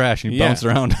know he's trash and he Yeah. bounced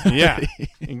around. Yeah,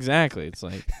 exactly. It's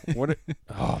like what?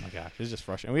 Oh my gosh, it's just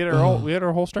frustrating. We had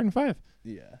our whole starting 5.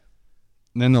 Yeah.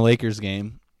 And then the Lakers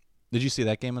game. Did you see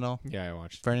that game at all? Yeah, I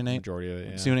watched Friday night? majority of it.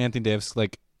 Yeah. See when Anthony Davis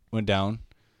went down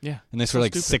Yeah, and they So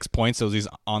scored stupid. 6 points, so he's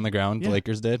on the ground, Yeah. the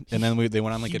Lakers did. And then they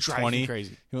went on he a drives 20 me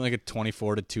crazy. he went a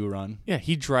 24-2 run. Yeah,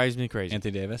 he drives me crazy.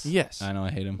 Anthony Davis? Yes. I know,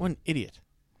 I hate him. What an idiot.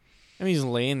 I mean, he's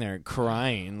laying there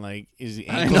crying like his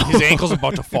I know. ankle's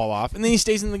about to fall off, and then he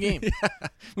stays in the game.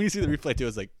 When you see the replay too,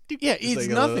 it's like Yeah, it's like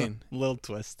nothing. A little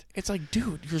twist. It's like,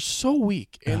 dude, you're so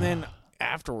weak. And then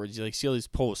afterwards, you see all these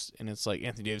posts, and it's like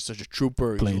Anthony Davis is such a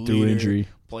trooper, he's a leader,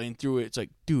 playing through it. It's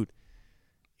like, dude,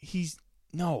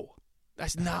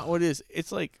 That's not what it is.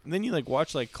 It's like then you like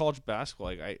watch like college basketball.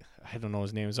 Like I don't know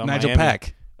his name. Is on Nigel Miami.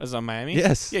 Pack. Is on Miami?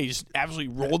 Yes. Yeah, he just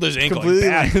absolutely rolled his ankle Completely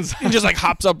like that. He just like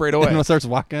hops up right away. And starts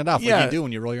walking it off Yeah. like you do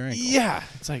when you roll your ankle. Yeah.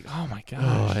 It's like, oh my Oh,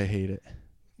 gosh. I hate it.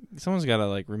 Someone's got to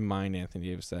like remind Anthony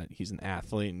Davis that he's an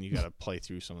athlete and you got to play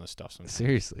through some of the stuff sometimes.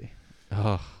 Seriously.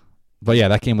 Oh. But yeah,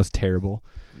 that game was terrible.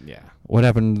 Yeah. What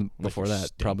happened Like, before we that?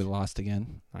 stink. Probably lost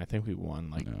again. I think we won.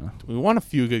 Like No. we won a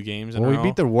few good games. In Well, a we row.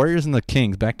 beat the Warriors and the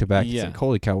Kings back to back. It's Yeah. like,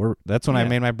 holy cow. That's when I Yeah.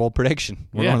 made my bold prediction.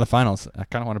 We're Yeah. going to the finals. I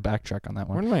kind of want to backtrack on that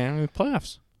We're one. in Miami with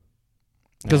playoffs.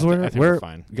 Because I think we're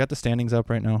fine. We got the standings up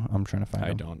right now. I'm trying to find I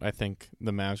them. don't. I think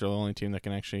the Mavs are the only team that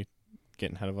can actually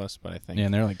get ahead of us. But I think Yeah,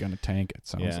 and they're like going to tank, it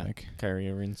sounds Yeah. like. Kyrie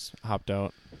Irving's hopped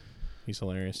out. He's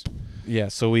hilarious. Yeah,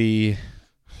 so we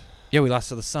lost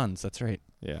to the Suns. That's right.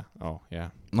 Yeah. Oh, yeah.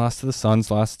 Lost to the Suns,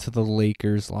 lost to the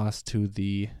Lakers, lost to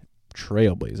the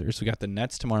Trailblazers. We got the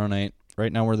Nets tomorrow night.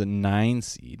 Right now we're the 9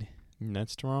 seed.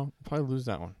 Nets tomorrow? We'll probably lose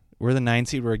that one. We're the 9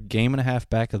 seed. We're a game and a half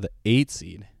back of the 8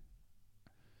 seed.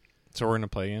 So we're going to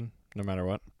play in no matter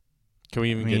what. Can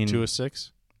we even I mean- get to a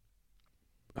 6?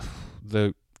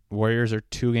 The Warriors are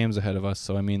 2 games ahead of us,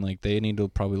 so I mean, like, they need to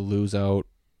probably lose out.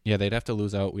 Yeah, they'd have to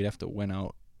lose out. We'd have to win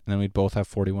out, and then we'd both have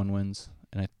 41 wins.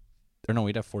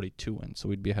 We'd have 42 wins, so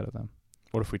we'd be ahead of them.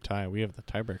 What if we tie? We have the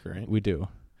tiebreaker, right? We do.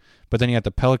 But then you got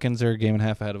the Pelicans are a game and a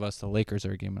half ahead of us. The Lakers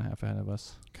are a game and a half ahead of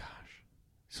us. Gosh.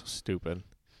 So stupid.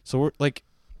 So we're like,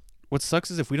 what sucks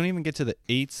is if we don't even get to the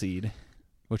 8 seed,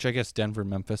 which I guess Denver,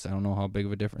 Memphis, I don't know how big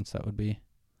of a difference that would be.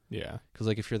 Yeah. Because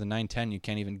like if you're the 9-10, you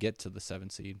can't even get to the 7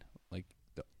 seed. Like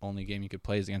the only game you could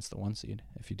play is against the 1 seed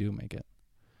if you do make it.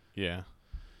 Yeah.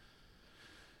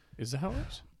 Is that how it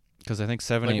works? Because I think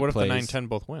 7, Like, 8 what if plays. the 9-10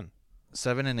 both win?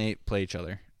 7 and 8 play each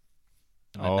other.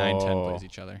 And then Oh. 9-10 plays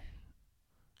each other.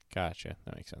 Gotcha.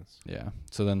 That makes sense. Yeah.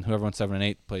 So then whoever won 7 and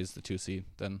 8 plays the 2 seed.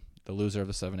 Then the loser of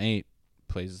the 7-8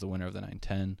 plays the winner of the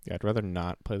 9-10. Yeah, I'd rather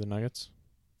not play the Nuggets.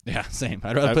 Yeah, same.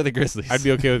 I'd rather play the Grizzlies. I'd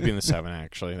be okay with being the 7,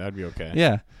 actually. That'd be okay.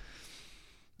 Yeah.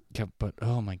 Yeah, but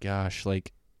oh my gosh,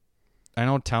 like I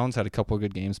know Towns had a couple of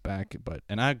good games back,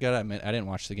 and I gotta admit I didn't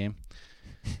watch the game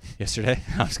yesterday.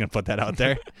 I was gonna put that out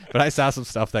there, but I saw some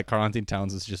stuff that Karl-Anthony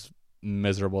Towns is just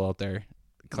miserable out there.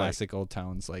 Classic old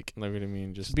Towns, like Like, what do you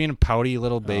mean? just being a pouty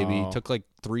little baby. Oh. Took like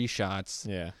 3 shots,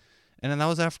 Yeah. and then that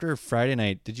was after Friday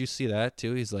night. Did you see that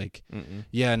too? He's like, Mm-mm.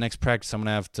 "Yeah, next practice I'm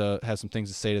gonna have to have some things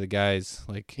to say to the guys.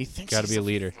 Like, He thinks got to he's be a a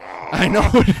leader." I know.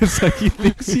 It's like he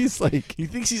thinks he's like. He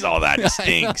thinks he's all that. He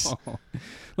stinks. I know.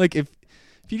 Like if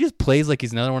he just plays like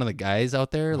he's another one of the guys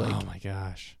out there, like oh my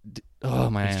gosh. oh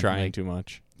man, He's trying like, too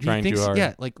much. he Trying thinks- too hard.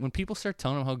 Yeah, like when people start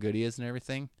telling him how good he is and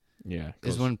everything, Yeah.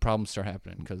 is when problems start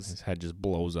happening. Because his head just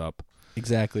blows up.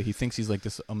 exactly, he thinks he's like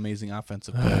this amazing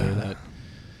offensive player that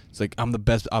it's like I'm the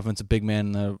best offensive big man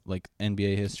in the like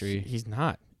NBA history. He's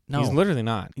not. No, He's literally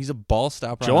not. he's a ball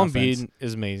stopper. Joel on offense. Embiid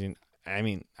is amazing. I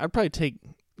mean, I'd probably take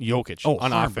Jokic Oh,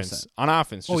 on 100%. offense. On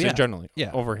offense, just Oh, yeah. generally.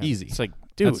 Yeah, Over him. easy. It's like,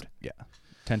 dude. That's- yeah,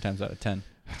 10 times out of 10.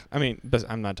 I mean, but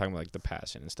I'm not talking about like the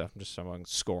passing and stuff. I'm just talking about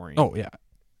scoring. Oh yeah.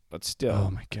 But still,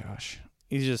 Oh my gosh.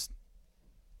 he's just.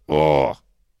 Oh.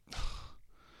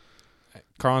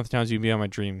 Karl-Anthony Towns, you'd be on my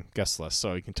dream guest list,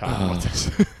 so you can talk about this.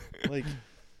 Like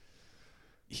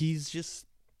he's just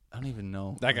I don't even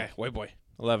know. That guy, white boy,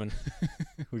 11.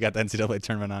 We got the NCAA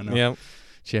tournament on now. Yeah,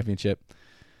 Championship.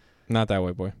 not that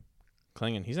white boy.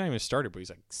 Klingon, he's not even a starter, but he's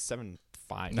like 7'5".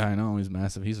 I know he's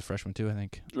massive. He's a freshman too, I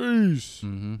think. Jeez.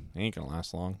 Mm-hmm. He ain't gonna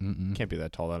last long. Mm-mm. Can't be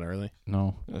that tall that early.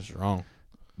 No, That's wrong.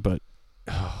 but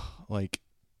like,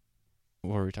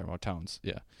 what were we talking about? Towns.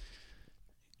 Yeah,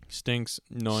 Stinks,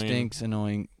 annoying. stinks,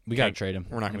 annoying. We gotta Can't- trade him.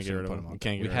 we're not I'm gonna just get rid of put him. We out can't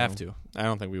there. get We rid have of to. I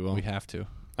don't think we will. We have to.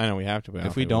 I know we have to, but I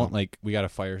If we think don't, will. like, we gotta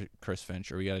fire Chris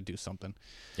Finch or we gotta do something.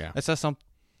 Yeah. I saw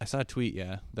a tweet.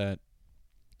 Yeah, that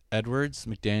Edwards,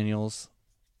 McDaniels,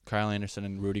 Kyle Anderson,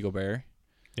 and Rudy Gobert.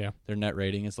 Yeah. Their net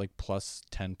rating is like plus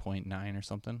 10.9 or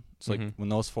something. It's like Mhm. when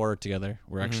those 4 are together,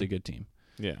 we're actually a good team.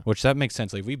 Yeah. Which that makes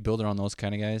sense. Like if we build around those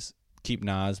kind of guys, keep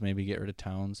Nas, maybe get rid of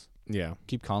Towns, Yeah.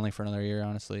 keep Conley for another year.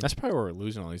 Honestly, That's probably where we're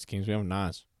losing all these games. We have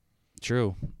Nas.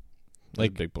 true. That's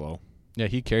Like- a big blow. Yeah,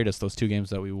 he carried us those 2 games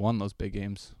that we won. Those big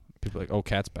games. People are like, oh,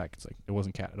 Cat's back. It's like it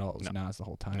wasn't Cat at all. It was No. Nas the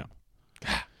whole time.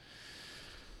 No.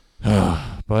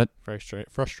 But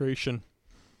Frustration.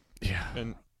 yeah,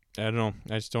 And I don't know.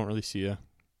 I just don't really see a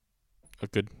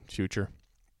good future.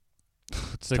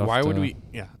 It's like, tough why would to- we?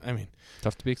 Yeah. I mean,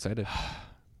 be excited.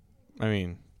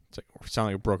 it's like we sound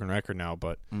like a broken record now,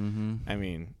 but Mm-hmm. I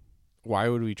mean, why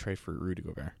would we trade for Rudy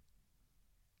Gobert?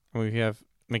 I mean, we have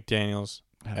McDaniels,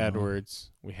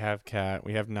 Edwards, we have Cat,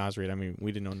 we have Nasrid. I mean,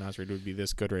 we didn't know Nasrid would be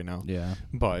this good right now, Yeah.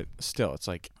 but still, it's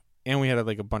like, and we had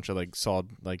like a bunch of like solid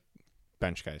like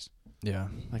bench guys. Yeah.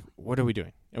 Like, what are we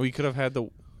doing? And we could have had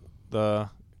the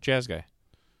Jazz guy,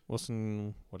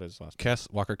 Wilson. What is his last name?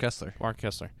 Walker Kessler. Walker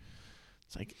Kessler.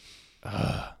 It's like,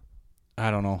 I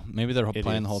don't know. Maybe their It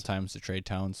plan the is. whole time is to trade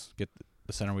Towns, get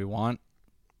the center we want,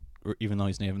 or even though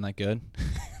he's not even that good.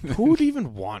 who would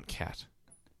even want Cat?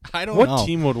 I don't What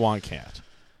team would want Cat?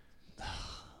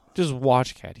 Just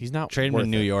watch Cat. He's not Trade him worth to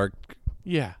New it. York.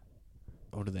 Yeah,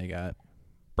 What do they got?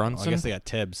 Brunson. I guess they got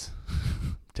Tibbs.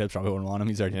 Tibbs probably wouldn't want him.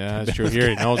 He's already. Yeah, that's true. He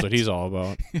already knows what he's all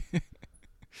about.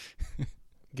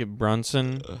 Get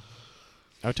Brunson.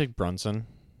 I would take Brunson.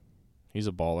 He's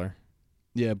a baller.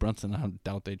 Yeah, Brunson. I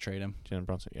doubt they trade him. Jalen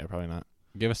Brunson. Yeah, probably not.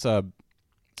 Give us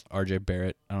R.J.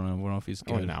 Barrett. I don't know if he's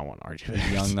I would good. not want RJ.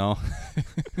 He's young though.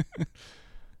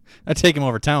 I'd take him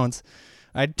over Towns.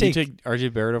 I'd You take. take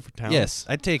RJ Barrett over Towns? Yes,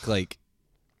 I'd take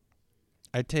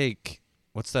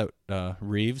what's that?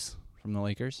 Reeves from the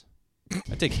Lakers.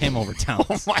 I'd take him over Towns.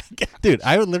 Oh my god. Dude,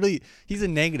 I would literally. He's a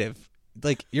negative.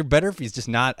 Like, you're better if he's just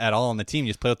not at all on the team.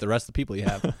 You just play with the rest of the people you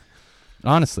have.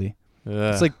 Honestly,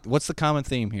 it's like, what's the common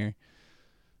theme here?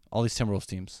 All these Timberwolves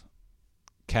teams,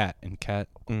 Cat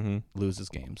loses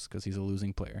games because he's a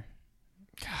losing player.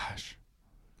 Gosh.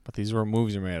 But these are what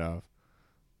movies are made of.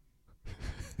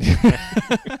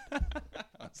 I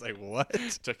was like, what?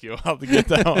 Took you a while to get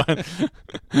that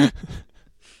one.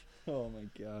 Oh my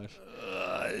gosh.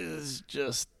 It's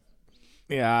just,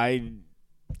 yeah.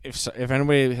 If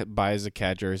anybody buys a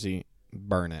Cat jersey,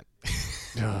 burn it.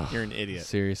 You're an idiot.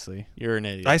 Seriously. You're an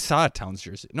idiot. I saw a Towns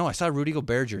jersey. No, I saw a Rudy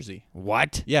Gobert jersey.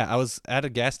 What? Yeah, I was at a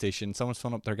gas station. Someone's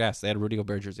filling up their gas. They had a Rudy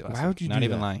Gobert jersey last Why week. would you Not do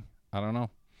even that? lying. I don't know.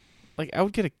 Like, I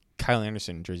would get a Kyle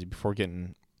Anderson jersey before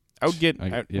getting. I would get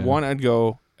Yeah. one. I'd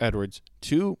go Edwards.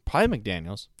 Two, probably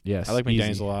McDaniels. Yes. I like McDaniels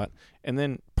easy. a lot. And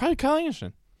then probably Kyle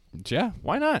Anderson. Yeah.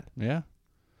 Why not? Yeah.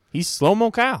 He's slow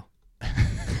mo Kyle.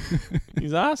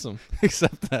 He's awesome.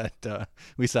 Except that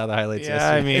we saw the highlights Yeah,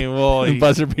 I yesterday. mean, well, The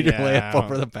buzzer beater layup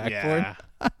over the backboard.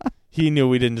 Yeah. He knew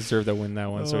we didn't deserve to win that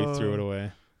one, so he threw it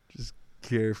away.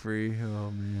 Carefree.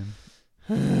 Oh,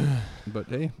 man. But,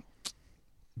 hey,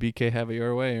 BK, have it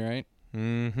your way, right?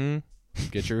 Mm-hmm.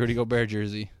 Get your Rudy Gobert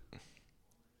jersey.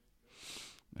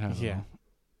 I don't Yeah. know.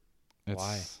 It's,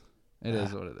 Why? It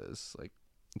is what it is. Like,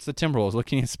 it's the Timberwolves. What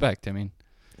can you expect? I mean,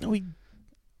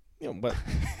 But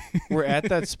we're at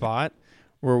that spot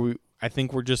where I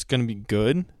think we're just gonna be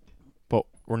good, but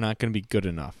we're not gonna be good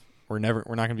enough. We're not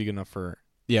gonna be good enough for.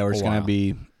 yeah, we're just going while. to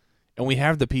be. And we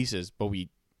have the pieces, but we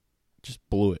just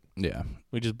blew it. Yeah.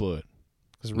 We just blew it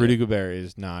because Rudy Gobert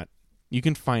is not. You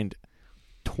can find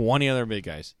 20 other big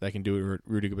guys that can do what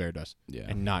Rudy Gobert does, Yeah.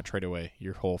 and not trade away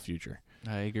your whole future.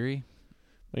 I agree.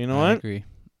 But you know I what? agree.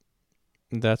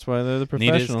 That's why they're the Need to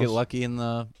professionals. just get lucky in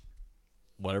the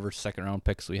whatever second round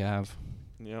picks we have.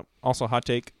 Yep. Also, hot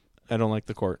take. I don't like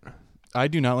the court. I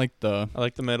do not like the. I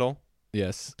like the middle.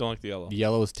 Yes. Don't like the yellow. The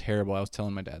yellow is terrible. I was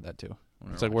telling my dad that too.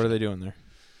 It's like, what are they doing there?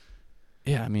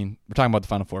 Yeah, I mean, we're talking about the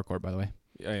Final Four court, by the way.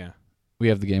 Yeah. We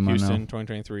have the game Houston, on now.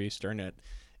 2023, starting at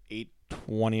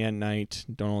 8:20 at night.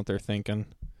 Don't know what they're thinking.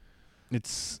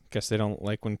 It's Guess they don't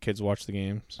like when kids watch the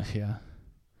games. yeah.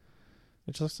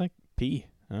 It just looks like pee.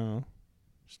 I don't know.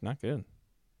 It's not good.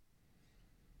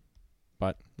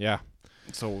 But yeah,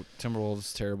 So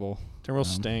Timberwolves terrible. Timberwolves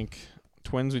stink.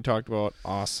 Twins we talked about,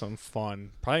 awesome,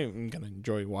 fun. Probably gonna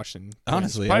enjoy watching.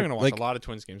 Honestly, probably gonna watch like- a lot of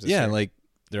Twins games. This Yeah, year. like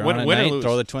they're Win- on at win or night. lose.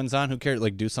 Throw the Twins on. Who cares?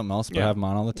 Like do something else, but Yeah. have them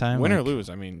on all the time. win or like, lose.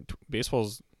 I mean,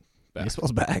 baseball's back.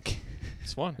 Baseball's back.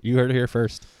 It's fun. You heard it here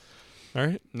first. All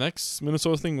right, next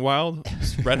Minnesota thing, Wild,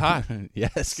 it's red hot.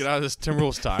 Yes. Let's get out of this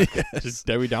Timberwolves talk. Just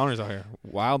Debbie Downers out here.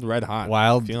 Wild, red hot.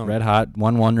 Wild, Feeling red it. hot,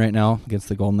 1-1 right now against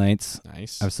the Golden Knights.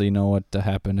 Nice. Obviously, you know what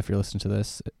happened if you're listening to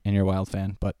this and you're a Wild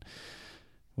fan, but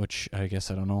which I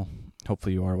guess I don't know.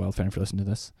 Hopefully, you are a Wild fan if you're listening to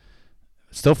this.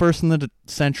 Still first in the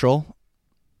Central,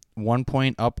 1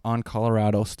 point up on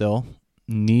Colorado. Still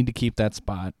need to keep that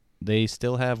spot. They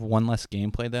still have one less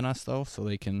game played than us though, so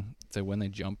they can say when they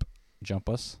jump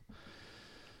us.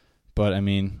 But I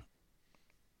mean,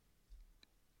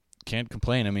 can't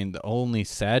complain. I mean, the only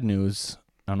sad news,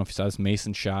 I don't know if you saw this,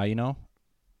 Mason Shaw, you know?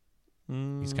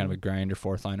 He's kind of a grinder,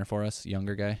 fourth liner for us,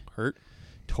 younger guy. hurt.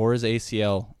 Tore his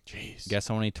ACL. Jeez. Guess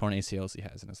how many torn ACLs he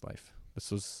has in his life? This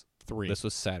was 3. This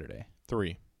was Saturday.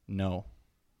 3. No,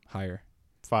 higher.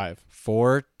 5.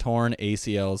 4 torn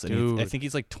ACLs, and Dude. I think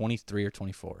he's like 23 or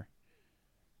 24.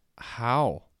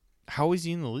 How? How is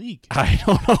he in the league? I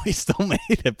don't know. He still made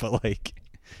it, but like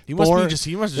He must Four- be just.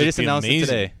 He must they just just be announced amazing.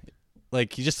 it today.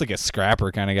 Like he's just like a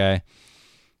scrapper kind of guy.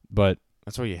 But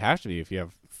That's what you have to be if you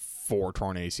have 4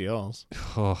 torn ACLs.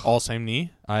 oh, All same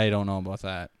knee. I don't know about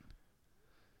that.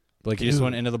 Like he just Dude.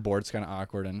 went into the boards kind of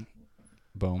awkward, and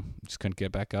boom, just couldn't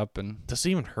get back up. And Does it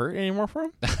even hurt anymore for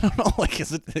him? I don't know, like,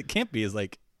 it can't be as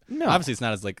like, No. obviously it's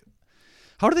not as like,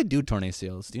 how do they do torn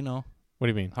ACLs? Do you know? What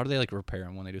do you mean? How do they like repair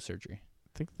them when they do surgery?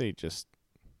 I think they just.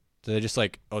 Do they just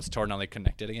like, oh, it's torn, now they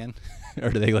connect it again? Or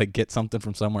do they like get something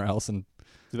from somewhere else? And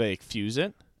Do they like, fuse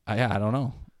it? yeah, I don't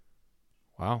know.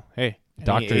 Wow. Hey,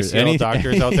 Doctors, ACL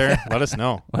doctors out there, let us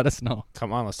know. Let us know.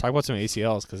 Come on, let's talk about some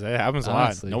ACLs because it happens a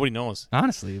Honestly. lot. Nobody knows.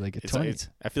 Honestly, like It's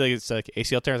I feel like it's like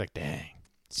ACL tear. It's like, dang.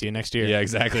 See you next year. Yeah,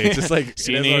 exactly. It's just like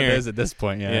See it you is what near. it is at this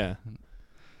point. Yeah.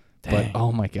 But Dang.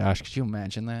 oh my gosh, could you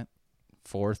imagine that?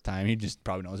 Fourth time, he just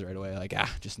probably knows right away. Like,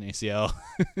 just an ACL.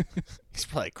 He's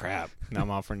probably like, crap. Now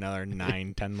I'm out for another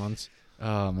 9-10 months.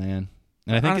 Oh man,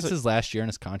 and I think Honestly- it's his last year in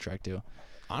his contract too.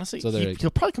 Honestly, So they're like-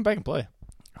 he'll probably come back and play.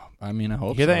 I mean, I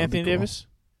hope. You hear so. that, That'd be Anthony cool. Davis?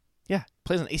 Yeah,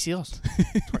 plays on ACLs.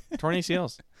 Torn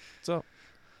ACLs. So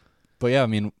But yeah, I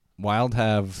mean, Wild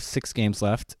have 6 games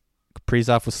left.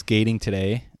 Kaprizov was skating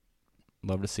today.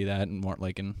 Love to see that, and more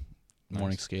like in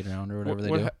morning Nice. skate around or whatever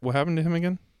what, they do. what happened to him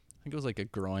again? I think it was like a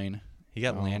groin. He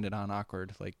got Oh. landed on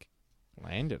awkward. Like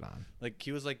Landed on.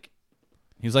 he was like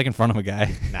in front of a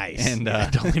guy. Nice. And, Yeah, I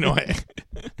totally know it.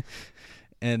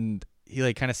 And he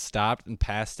like kind of stopped and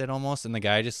passed it almost, and the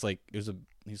guy just like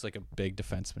he's like a big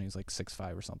defenseman. He was like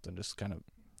 6'5" or something. Just kind of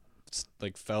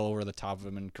like fell over the top of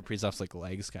him, and Kaprizov's like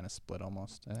legs kind of split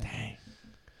almost. I think. Dang.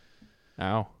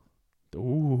 Ow.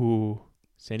 Ooh.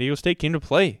 San Diego State came to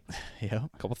play. Yeah.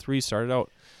 A couple threes started out.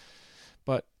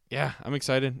 But yeah, I'm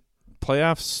excited.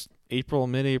 Playoffs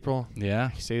mid-April.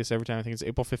 Yeah. I say this every time. I think it's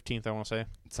April 15th, I want to say.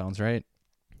 Sounds right.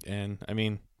 And I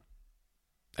mean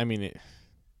it,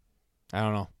 I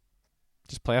don't know.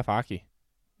 Just playoff hockey.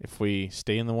 If we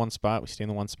stay in the one spot, we stay in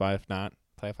the one spot. If not,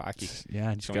 playoff hockey.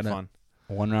 Yeah, It's just gonna be gotta fun.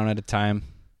 one round at a time.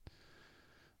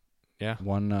 Yeah.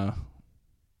 One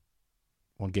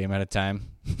game at a time.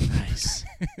 Nice.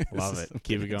 Love This is it.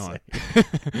 Keep it going.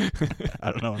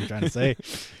 I don't know what I'm trying to say.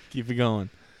 Keep it going.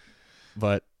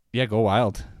 But yeah, go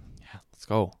Wild. Yeah, let's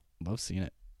go. Love seeing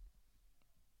it.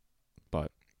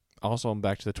 Also, I'm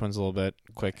back to the Twins a little bit.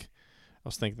 Quick. I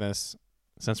was thinking this.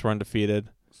 Since we're undefeated,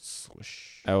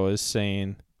 Swish. I was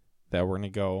saying that we're going to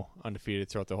go undefeated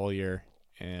throughout the whole year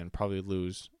and probably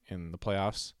lose in the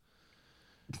playoffs.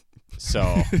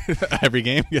 So, Every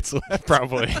game gets swept.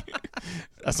 probably.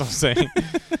 That's what I'm saying.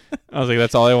 I was like,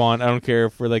 that's all I want. I don't care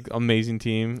if we're like amazing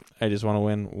team. I just want to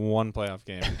win one playoff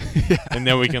game. And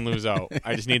then we can lose out.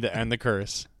 I just need to end the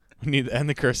curse. We need to end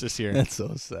the curse this year. That's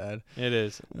so sad. It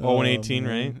is. Oh, 0-18, man.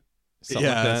 right? Something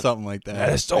like that. Something like that. That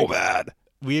is so bad.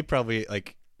 We probably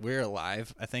we're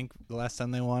alive. I think the last time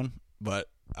they won, but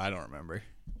I don't remember.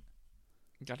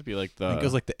 Got to be like I think it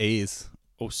was like the A's.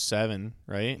 07,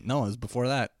 right? No, it was before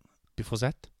that. Before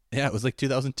that? Yeah, it was like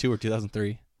 2002 or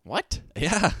 2003. What?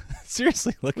 Yeah,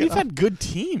 seriously, look We've it up. had good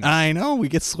teams. I know we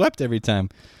get swept every time.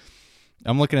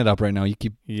 I'm looking it up right now. You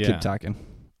keep talking.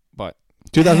 But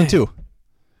 2002.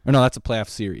 Or no, that's a playoff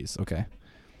series. Okay.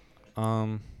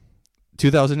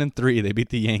 2003, they beat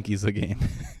the Yankees a game.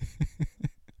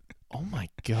 Oh my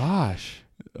gosh.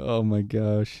 Oh my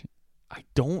gosh. I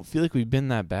don't feel like we've been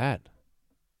that bad.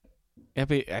 I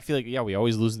feel like, we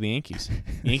always lose to the Yankees.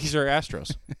 Yankees are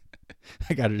Astros.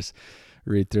 I gotta just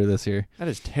read through this here. That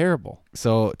is terrible.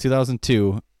 So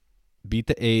 2002, beat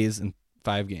the A's in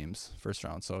 5 games, first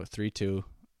round. So 3-2,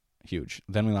 huge.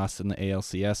 Then we lost in the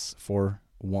ALCS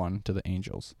 4-1 to the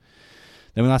Angels.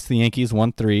 Then we lost to the Yankees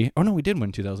 1-3. Oh no, we did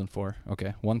win 2004.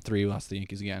 Okay, 1-3. We lost to the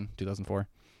Yankees again 2004.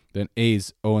 Then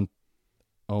A's 0-3.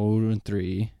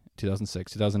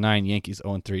 2006, 2009, Yankees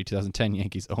 0-3. 2010,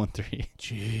 Yankees 0-3.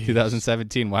 Jeez.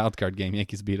 2017, wild card game,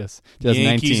 Yankees beat us.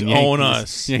 Yankees 2019, own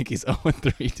us. Yankees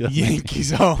 0-3.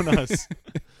 Yankees own us.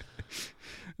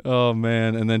 Oh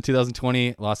man! And then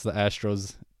 2020 lost to the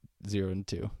Astros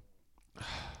 0-2.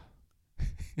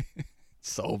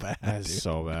 So bad. That is Dude.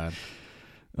 so bad.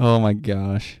 Oh my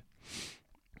gosh!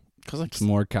 Because like It's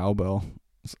more cowbell.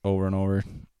 It's over and over.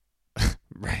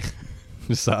 right.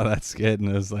 Just saw that skit and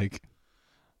it was like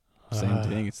same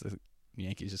thing. It's the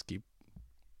Yankees just keep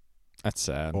That's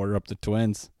sad. order up the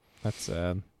Twins. That's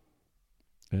sad.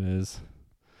 It is.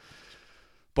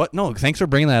 But no, thanks for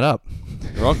bringing that up.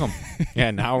 You're welcome.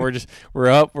 Yeah, now we're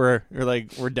up, we're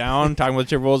down, talking about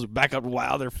Timberwolves, back up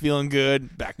Wild, they're feeling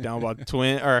good, back down about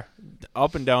the or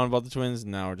up and down about the Twins,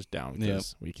 and now we're just down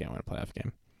because we can't win a playoff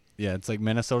game. Yeah, it's like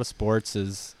Minnesota sports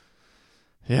is.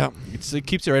 Yeah. It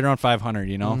keeps you right around 500.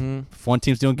 You know, Mm-hmm. if one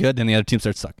team's doing good, then the other team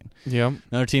starts sucking. Yep.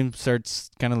 Another team starts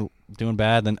kind of doing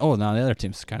bad, then now the other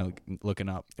team's kind of looking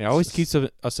up. It always keeps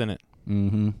us in it.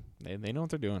 Mm-hmm. They know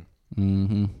what they're doing.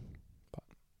 Mm-hmm.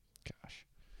 Gosh.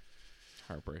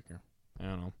 Heartbreaker. I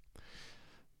don't know.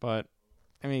 But,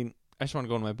 I mean, I just want to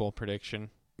go into my bold prediction.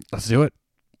 Let's do it.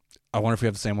 I wonder if we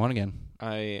have the same one again.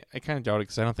 I kind of doubt it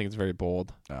because I don't think it's very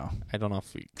bold. Oh, I don't know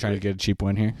if we trying to get a cheap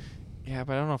win here. Yeah,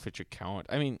 but I don't know if it should count.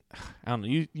 I mean, I don't know.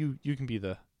 You can be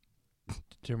the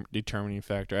determining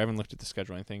factor. I haven't looked at the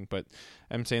schedule or anything, but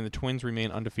I'm saying the Twins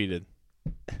remain undefeated.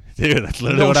 Dude, that's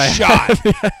literally what shot.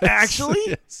 Yes. Actually?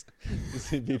 Yes.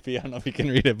 CBP, I don't know if you can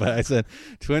read it, but I said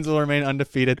Twins will remain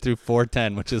undefeated through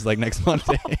 4/10, which is like next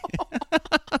Monday.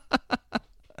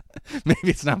 Maybe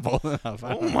it's not bold enough.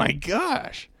 Oh my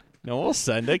gosh. No, we'll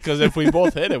send it because if we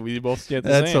both hit it, we both get the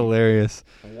That's same. hilarious.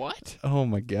 What? Oh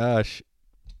my gosh.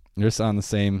 You're just on the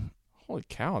same. Holy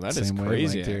cow, that is Same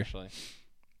crazy, wavelength here. actually.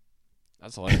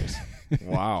 That's hilarious.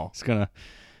 Wow. Just gonna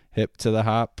hip to the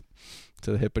hop,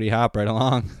 to the hippity hop right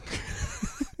along.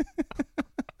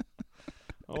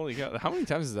 Holy cow. How many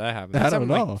times has that happened? I That's don't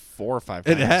happened know. Like 4 or 5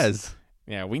 times. It has.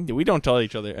 Yeah, we don't tell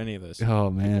each other any of this. Oh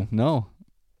man, no.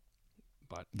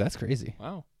 But That's crazy.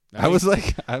 wow. I was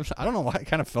like, I don't know why. I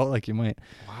kind of felt like you might.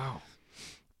 Wow.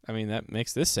 I mean, that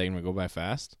makes this segment go by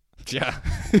fast. Yeah.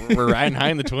 We're riding high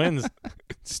in the Twins.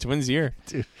 It's Twins year.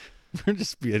 We're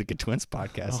just be like a Twins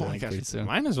podcast. Oh I my think, gosh. pretty soon.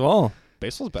 Mine as well.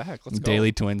 Baseball's back. Let's go.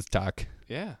 Daily Twins talk.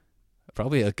 Yeah.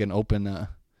 Probably like an open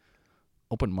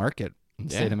market in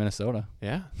the state of Minnesota.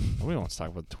 Yeah. Nobody wants to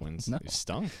talk about the Twins. No. They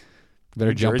stunk.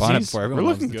 Better New jump on it jerseys, before everyone we're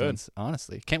loves looking the good. Twins.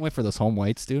 Honestly, can't wait for those home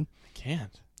whites, dude. I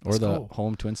can't. Or Let's the go.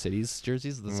 home Twin Cities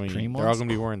jerseys, the cream They're all ones. going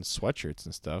to be wearing sweatshirts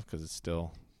and stuff because it's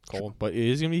still cold. But it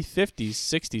is going to be 50s,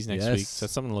 60s next week. So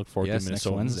that's something to look forward to, next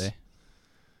Minnesotans. Wednesday.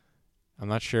 I'm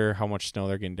not sure how much snow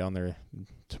they're getting down there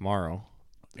tomorrow.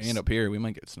 And up here, we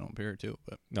might get snow up here too.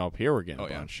 But No, up here we're getting Oh, a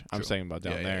yeah, bunch. I'm true. saying about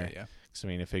down there. Yeah. 'Cause, I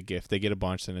mean, if they get a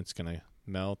bunch, then it's going to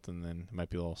melt, and then it might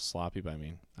be a little sloppy. But I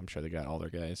mean, I'm sure they got all their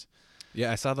guys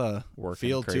Yeah, I saw the working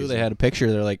field crazy. too. They had a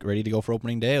picture. They're like ready to go for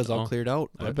opening day. It was all Oh, cleared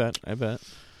out. I bet.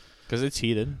 Because it's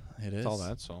heated. It It's all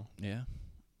that. So Yeah.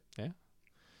 Yeah.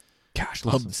 Gosh,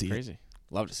 awesome. love to see it. Crazy.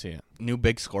 Love to see it. New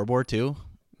big scoreboard too.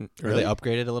 Really? They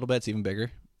upgraded a a little bit. It's even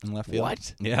bigger in left field.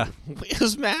 What? Yeah. It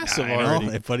was massive I know. already.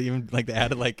 They put even like they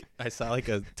added like I saw like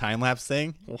a time lapse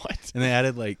thing, What? and they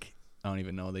added like I don't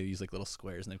even know. They use like little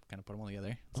squares and they kind of put them all together.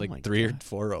 It's Oh my like 3 or God.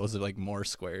 4 rows of like more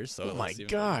squares. So Oh it my looks even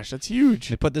gosh, that's huge.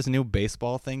 They put this new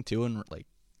baseball thing too in like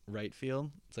right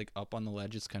field. It's like up on the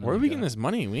ledge. It's kind of. Where are like we getting this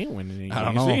money? We ain't winning anything. I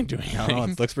don't know. We ain't doing I don't know.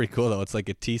 anything. It looks pretty cool though. It's like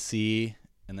a TC,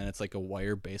 and then it's like a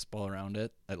wire baseball around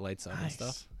it that lights up and Nice.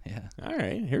 stuff. Yeah. All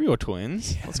right, here we go,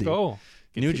 Twins. Yeah, Let's dude. go.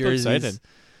 Getting New people jerseys, excited.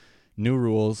 new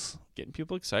rules, Getting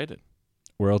people excited.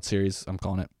 World Series. I'm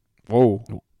calling it. Whoa.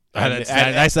 I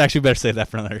actually better say that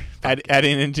for another.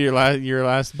 Adding into your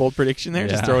last bold prediction there.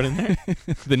 Just Yeah. throw it in there.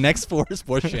 The next 4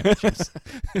 sports championships.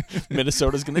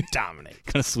 Minnesota's gonna dominate.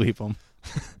 Gonna sweep them.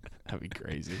 That'd be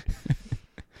crazy.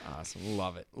 Awesome.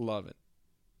 Love it.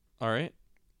 All right.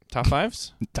 Top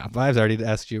fives. Top 5s. I already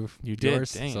asked you. You did.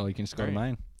 yours, Dang. so you can just go to Great.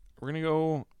 mine. We're gonna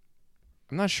go.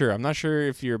 I'm not sure. I'm not sure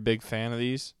if you're a big fan of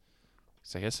these.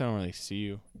 So I guess I don't really see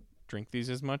you drink these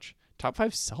as much. Top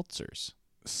 5 seltzers.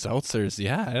 Seltzers.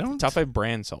 Yeah, I don't. Top 5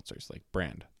 brand seltzers, like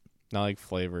brand, not like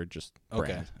flavor, just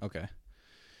brand. Okay.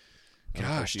 I don't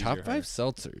know if Gosh, it's top easier or 5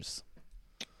 seltzers.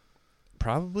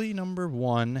 Probably number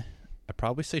 1. I'd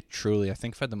probably say Truly. I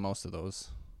think I've had the most of those.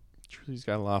 Truly's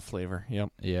got a lot of flavor.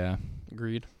 Yep, Yeah.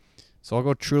 agreed. So I'll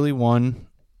go Truly 1.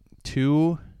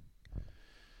 2,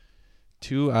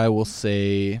 I will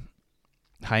say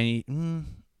Heineken.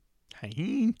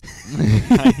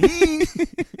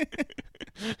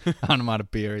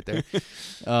 onomatopoeia right there.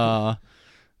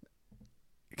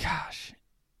 Gosh.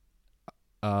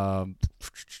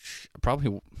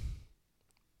 Probably.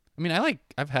 I mean,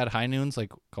 I've had High Noons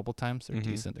like a couple times. They're Mhm.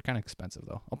 decent. They're kind of expensive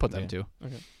though. I'll put them Yeah. too.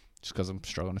 Okay. Just because I'm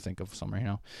struggling to think of some right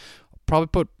now. Probably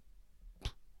put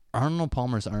Arnold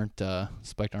Palmer's aren't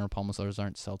spiked Arnold Palmer's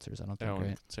aren't seltzers. I don't I think. don't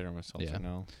Right. consider myself Yeah.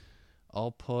 no.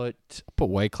 I'll put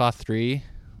White Claw 3.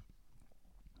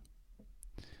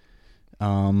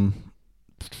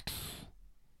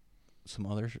 Some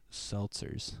other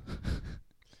seltzers.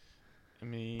 I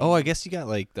mean, Oh, I guess you got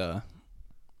like it's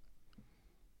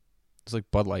like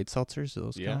Bud Light seltzers. Do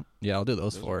those Yeah. count? Yeah, I'll do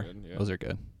those those are 4. good, yeah. Those are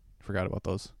good. Forgot about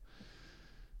those.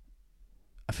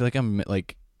 I feel like I'm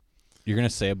like, you're gonna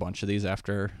say a bunch of these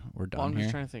after we're Well, I'm done just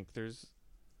here. trying to think. There's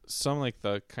some like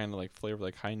the kind of like flavor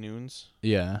like High Noons,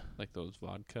 Yeah. like those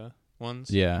vodka ones.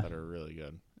 Yeah. that are really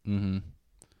good. Mm-hmm.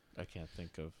 I can't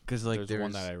think of. Because like there's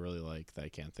one that I really like that I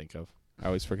can't think of. I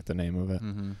always forget the name of it.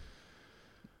 Mm-hmm.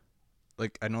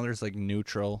 Like I know there's like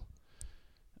Neutral.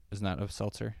 Isn't that a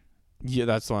seltzer? Yeah,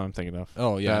 that's the one I'm thinking of.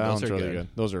 Oh yeah, that those one's are really good.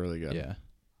 Those are really good. Yeah.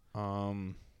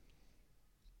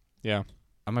 Yeah.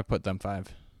 I might put them 5.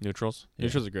 Neutrals. Yeah.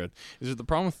 Neutrals are good. Is it the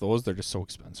problem with those? They're just so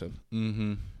expensive,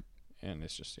 Mm-hmm. and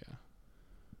it's just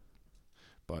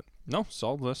But no,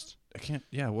 solid list. I can't.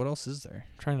 Yeah. What else is there?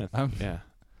 I'm trying to. Yeah.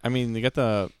 I mean, they got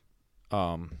the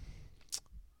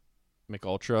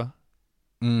McUltra.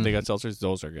 They got seltzers.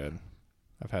 Those are good.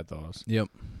 I've had those. Yep.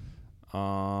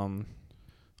 Um,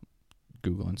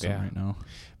 Googling some right now.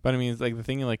 But I mean, it's like the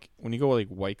thing, like when you go like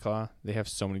White Claw, they have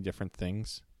so many different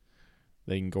things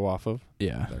they can go off of.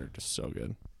 Yeah. That are just so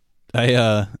good.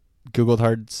 I Googled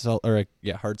hard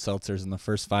seltzers, and the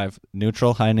first 5: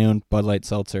 Neutral, High Noon, Bud Light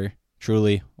Seltzer,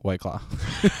 Truly, White Claw.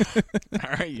 All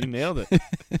right, you nailed it.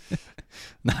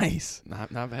 Nice.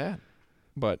 Not bad.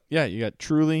 But yeah, you got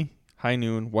Truly, High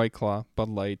Noon, White Claw, Bud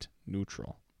Light,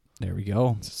 Neutral. There we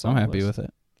go. It's a I'm solid happy list. with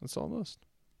it. That's all list.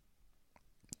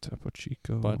 Topo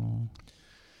Chico. But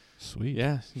sweet.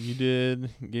 yeah, you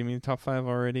gave me the top 5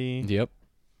 already. Yep.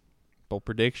 Bowl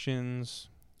predictions.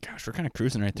 Gosh, we're kind of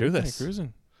cruising right through We're kinda this.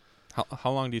 Cruising.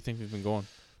 How long do you think we've been going?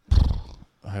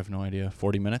 I have no idea.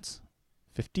 40 minutes?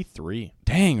 53.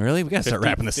 Dang, really? We got to start 50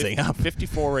 wrapping this thing up.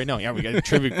 54 right now. Yeah, we got a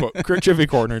trivia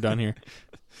corner done here.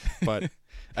 But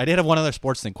I did have one other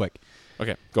sports thing quick.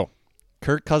 okay, go.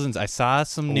 Kirk Cousins, I saw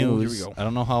some news. Here we go. I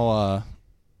don't know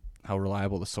how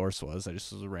reliable the source was. I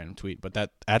just was a random tweet, but that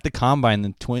at the combine,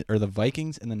 the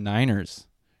Vikings and the Niners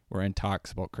were in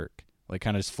talks about Kirk, like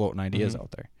kind of just floating ideas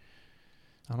out there.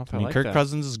 I don't know if I I mean, like Kirk that.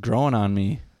 Cousins is growing on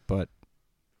me, but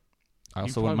I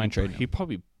also wouldn't mind trading him He'd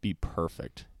probably be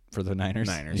perfect. for the Niners.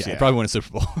 Niners, yeah, yeah. probably win a Super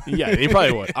Bowl. Yeah, he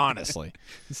probably would, honestly.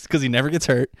 It's because he never gets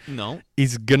hurt. No.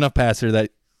 He's a good enough passer that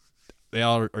they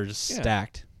all are just Yeah.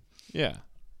 stacked. Yeah.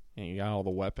 And you got all the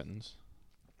weapons.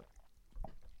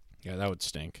 Yeah, that would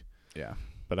stink. Yeah.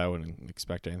 But I wouldn't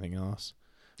expect anything else.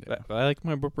 Yeah. But I like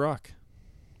my boy Brock.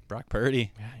 Brock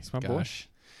Purdy. Yeah, he's my boy. Gosh.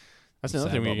 That's I'm another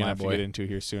sad thing we're about going to my have to boy. get into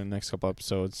here soon, next couple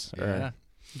episodes. Yeah.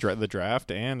 The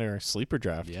draft and our sleeper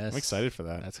draft. Yes. I'm excited for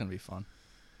that. That's going to be fun.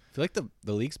 I feel like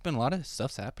the league's been a lot of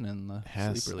stuff's happening in the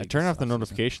sleeper I league. turned this off the offseason.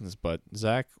 notifications, but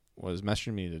Zach was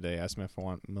messaging me today, asking me if I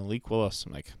want Malik Willis.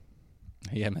 I'm like,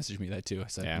 Yeah, messaged me that too. I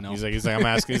said yeah. no. He's like I'm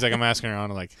asking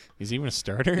around. I'm like, is he even a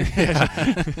starter?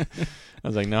 I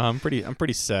was like, no, I'm pretty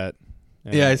set.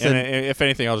 And, Yeah, I said- and if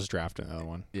anything, I'll just draft another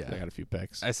one. Yeah. I got a few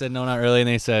picks. I said no, not really, and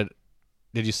they said,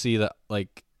 "Did you see the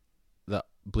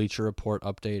Bleacher Report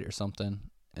update or something?"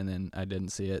 And then I didn't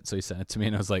see it, so he sent it to me,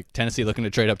 and I was like, "Tennessee looking to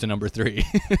trade up to number 3."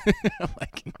 I'm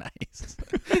like, nice.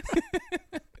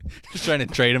 Just trying to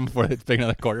trade him before they pick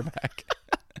another quarterback.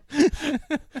 I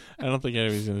don't think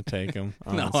anybody's gonna take him.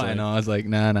 No, honestly. I know. I was like,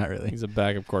 nah, not really. He's a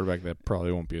backup quarterback that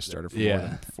probably won't be a starter for more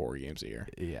than 4 games a year.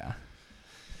 Yeah.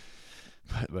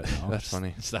 But no, That's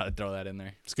funny. Just thought I'd throw that in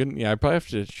there. It's good. Yeah, I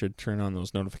probably should turn on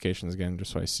those notifications again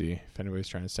just so I see if anybody's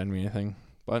trying to send me anything.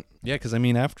 But Yeah, because I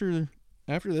mean, after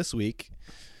this week,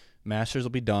 Masters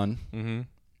will be done.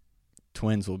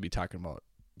 Twins will be talking about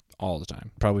all the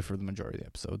time, probably for the majority of the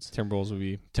episodes. Timberwolves will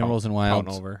be Timberwolves and pouting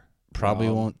Wilds over.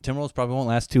 Timberwolves probably won't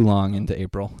last too long into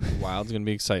April. Wild's gonna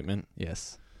be excitement.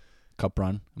 Yes. Cup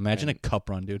run. Imagine a cup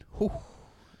run, dude. Whew.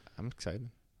 I'm excited.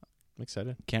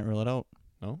 Can't rule it out.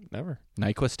 No, never.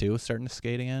 Nyquist too is starting to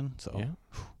skate again. So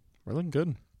Yeah, we're looking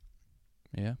good.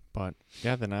 yeah. But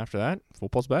yeah, then after that,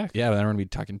 football's back. Yeah, but then we're gonna be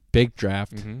talking big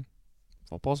draft.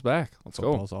 Football's back. Let's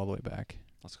go. Football's all the way back.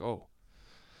 Let's go.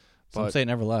 Some But- say it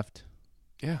never left.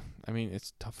 Yeah, I mean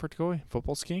it's tough for it to go away.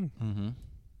 Football's king. Mm-hmm.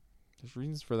 There's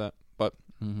reasons for that. But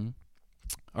Mm-hmm.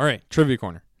 all right, trivia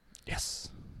corner. Yes.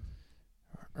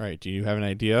 All right, do you have an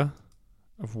idea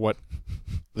of what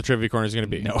the trivia corner is going to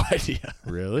be? No idea.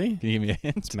 Really? Can you give me a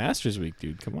hint? It's Masters Week,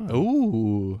 dude. Come on.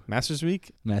 Ooh. Masters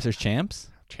Week Masters champs?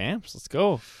 champs. Let's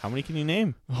go. How many can you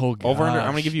name? Oh, Over under. I'm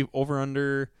gonna give you over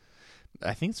under.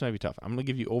 I think this might be tough. I'm gonna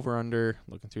give you over under.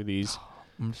 Looking through these,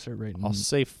 I'm going to start writing. I'll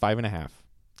say 5.5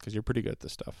 because you're pretty good at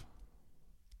this stuff.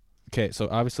 Okay, so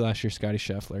obviously last year, Scotty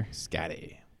Scheffler.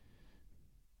 Scotty,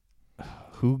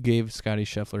 Who gave Scotty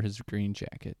Scheffler his green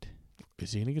jacket?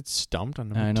 is he gonna get stumped on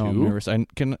number I know. I'm 2? nervous.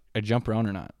 Can I jump around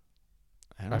or not?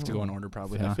 I I don't have to go know. in order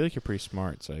probably. I Huh? feel like you're pretty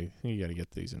smart, so I think you got to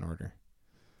get these in order.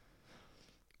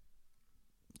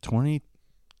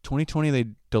 2020, they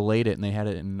delayed it and they had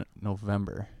it in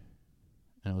November.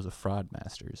 And it was a fraud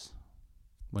Masters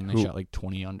when they Who? shot like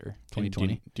 20 under.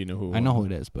 2020. Do you know who? I know who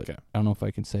it is, but Okay. I don't know if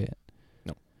I can say it.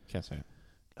 Can't say it.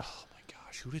 Oh my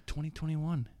gosh, who did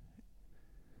 2021?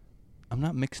 I'm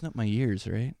not mixing up my years,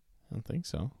 right? I don't think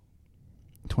so.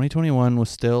 2021 was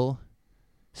still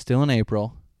in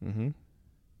April. Mm-hmm.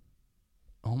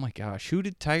 Oh my gosh, who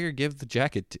did Tiger give the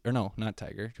jacket to? Or no, not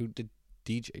Tiger. Who did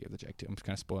DJ gave the jack to. I'm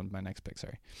kind of spoiling my next pick.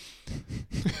 Sorry.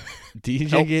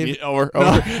 DJ gave. Over.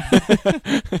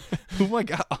 Oh my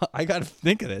god! I gotta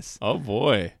think of this. Oh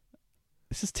boy,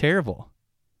 This is terrible.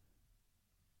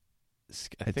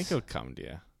 I think it'll come to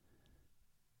you.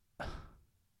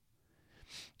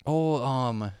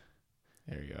 Oh,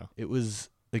 There you go. it was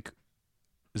like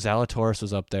Zalatoris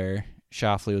was up there.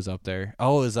 Shoffley was up there.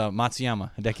 Oh, it was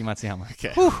Matsuyama, Hideki Matsuyama.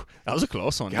 Okay, Whew. that was a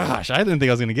close one. Gosh, I didn't think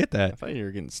I was gonna get I that. thought you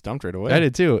were getting stumped right away. I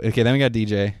did too. Okay, then we got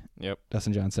DJ, Yep.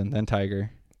 Dustin Johnson, then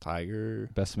Tiger, Tiger.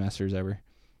 best Masters ever.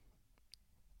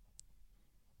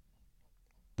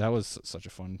 That was such a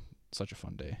fun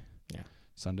day. Yeah.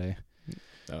 Sunday.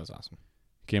 That was awesome.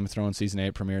 Game of Thrones season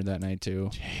 8 premiered that night too.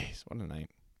 Jeez, what a night.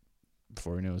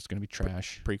 Before we knew it was gonna be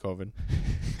trash. Pre-COVID.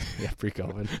 Yeah,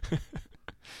 pre-COVID.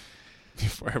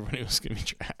 Before everybody was gonna be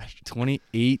trash.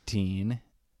 2018.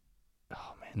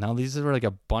 Oh man, now these are like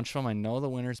a bunch of them. I know the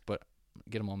winners, but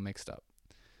get them all mixed up.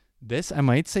 This I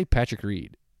might say Patrick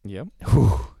Reed. Yep.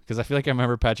 Because I feel like I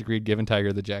remember Patrick Reed giving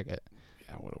Tiger the jacket.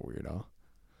 Yeah, what a weirdo.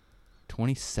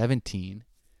 2017.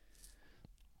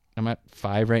 I'm at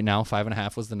 5 right now.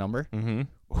 5.5 was the number. Mm-hmm.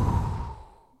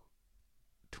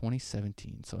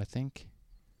 2017. So I think.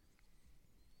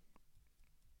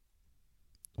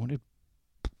 When did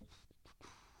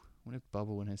Bubba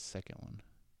win his second one?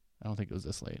 I don't think it was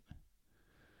this late.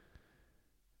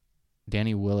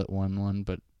 Danny Willett won one,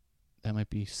 but that might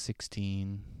be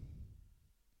 16.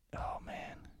 Oh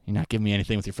man, you're not giving me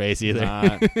anything with your face either.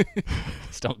 Not.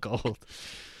 Stone Cold.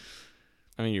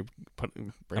 I mean, you're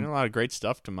bringing a lot of great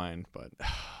stuff to mind, but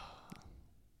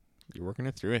you're working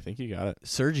it through. I think you got it.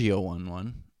 Sergio won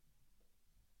one.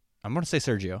 I'm gonna say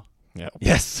Sergio. Yep.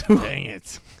 Yes. Dang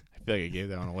it. I feel like I gave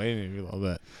that one away maybe a little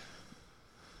bit.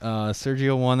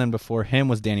 Sergio won, then before him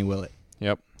was Danny Willett.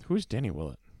 Yep. Who's Danny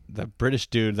Willett? The British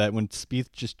dude that when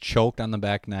Spieth just choked on the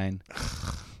back nine.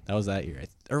 That was that year.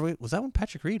 Or wait, was that when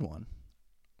Patrick Reed won?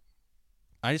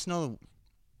 I just know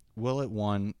Willett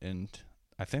won, and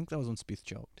I think that was when Spieth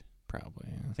choked. Probably.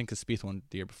 I Yeah. think because Spieth won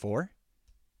the year before.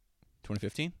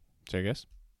 2015? So I guess.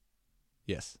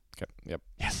 Yes. Okay. Yep.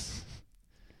 Yes.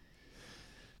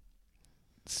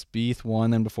 Spieth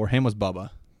won, then before him was Bubba.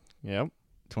 Yep.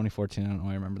 2014, I don't know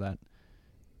why I remember that.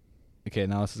 Okay,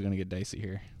 now this is going to get dicey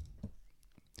here.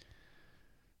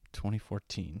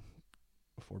 2014,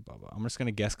 before Bubba. I'm just going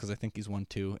to guess because I think he's won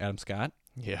 2. Adam Scott?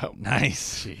 Yep.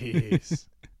 Nice. Jeez.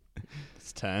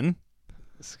 It's 10.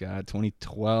 Scott,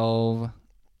 2012.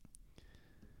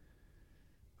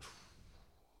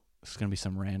 This is going to be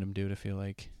some random dude, I feel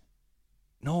like.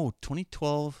 No,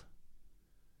 2012.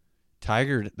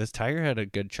 Tiger. This Tiger had a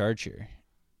good charge here.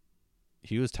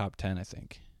 He was top 10, I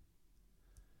think.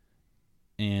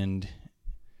 And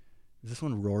is this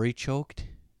when Rory choked?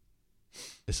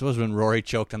 This was when Rory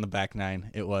choked on the back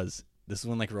nine. It was. This is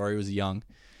when like Rory was young.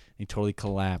 He totally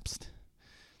collapsed.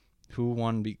 Who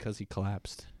won because he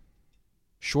collapsed?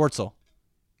 Schwartzel.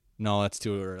 No, that's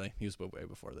too early. He was way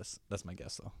before this. That's my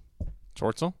guess, though.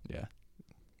 Schwartzel? Yeah.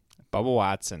 Bubba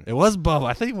Watson. It was Bubba.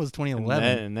 I think it was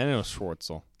 2011. And then it was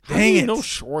Schwartzel. How Dang do you it. know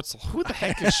Schwartzel? Who the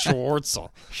heck is Schwartzel?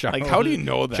 Charles, Like, how do you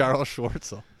know that? Charles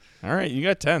Schwartzel. All right, you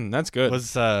got 10. That's good.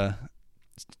 Was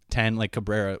 10 like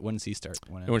Cabrera. When does he start?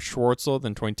 When It was Schwartzel,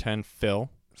 then 2010, Phil.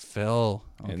 Phil.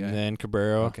 Okay. And then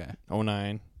Cabrera, Okay.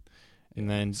 09. And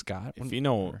then, Scott. if you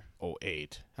know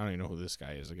 08, I don't even know who this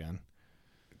guy is again.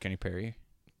 Kenny Perry.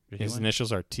 Did he His win?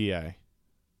 initials are T.I.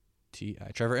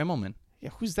 T.I. Trevor Immelman. Yeah,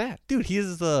 who's that? Dude,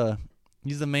 he's the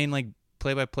main like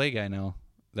play-by-play guy now.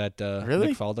 That Really?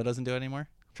 Nick Faldo doesn't do it anymore.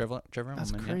 Trevor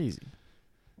That's Immelman. Yeah. crazy.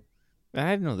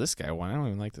 I didn't know this guy won. I don't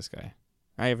even like this guy.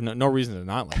 I have no reason to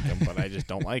not like him, but I just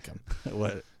don't like him.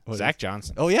 What Zach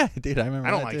Johnson. Oh yeah, dude, I remember.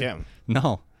 I don't that like too. him.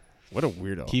 No, What a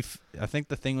weirdo. I think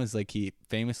the thing was like he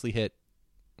famously hit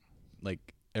like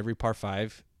every par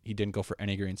 5. He didn't go for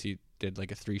any greens. He did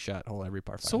like a 3-shot hole every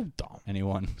par 5. So dumb. and he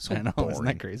won. so I know, isn't boring.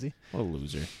 that crazy? What a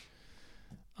loser.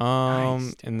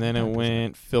 Nice. And then it 100%.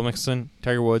 went Phil Mickelson,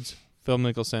 Tiger Woods, Phil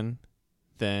Mickelson.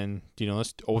 Then, do you know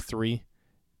this? 03,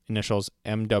 initials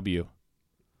MW.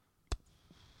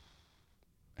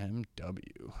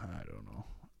 MW. I don't know.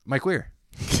 Mike Weir,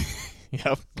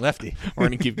 Yep. lefty. We're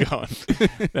going to keep going.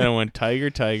 Then it went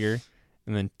Tiger,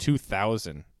 and then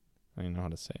 2000. I don't know how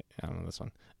to say it. I don't know this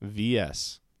one.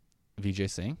 VS. VJ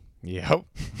Singh. Yep.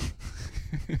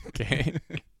 Okay.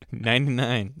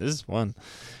 99. This is fun.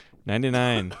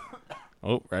 99.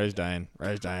 Oh, Ryder's dying.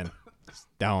 He's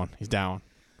down. He's down.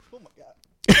 Oh my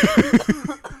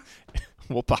god.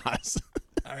 We'll pause.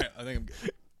 All right, I think I'm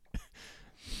good.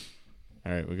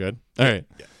 All right, we good? All right.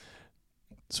 Yeah.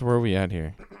 So where are we at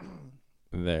here?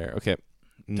 There. Okay.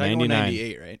 Tiger won 99.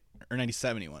 98, right? Or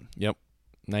 97 he won. Yep.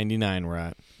 99 we're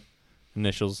at.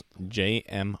 Initials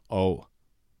JMO.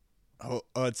 Oh,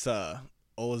 it's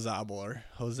Olazabal or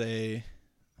Jose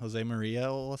Maria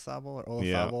Olazabal or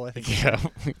Olazabal, I think. Yeah.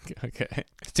 Okay.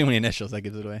 It's too many initials. That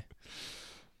gives it away.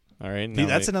 All right.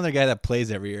 That's another guy that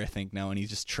plays every year, I think, now, and he's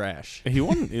just trash. He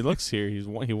won. He looks here. He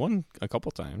won a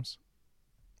couple times.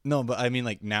 No, but I mean,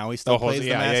 like, now he still plays the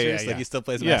Masters. Like, he still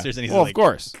plays the Masters, and he's of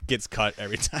course gets cut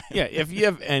every time. Yeah, if you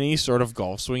have any sort of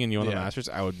golf swing and you won the Masters,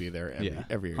 I would be there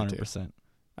every year 100%. too.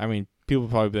 I mean, people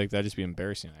would probably be like, that'd just be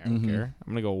embarrassing. I don't care.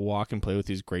 I'm going to go walk and play with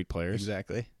these great players.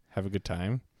 Exactly. Have a good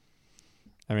time.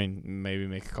 I mean, maybe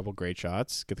make a couple great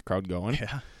shots, get the crowd going.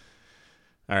 Yeah.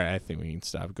 All right, I think we can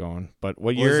stop going. But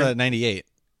what year? year? 98.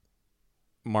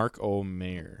 Mark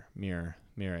O'Meara. Mire.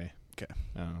 Okay.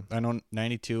 I know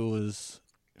 92 was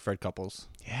Fred Couples.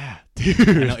 Yeah, dude.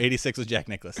 I know 86 was Jack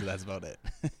Nicklaus, so that's about it.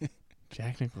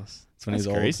 Jack Nicklaus. That's when he was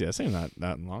crazy. That's not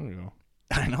that long ago.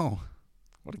 I know.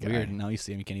 What a guy. Weird. Now you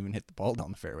see him, he can't even hit the ball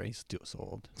down the fairway. He's so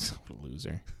old. What a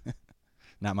loser.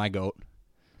 Not my goat.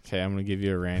 Okay, I'm going to give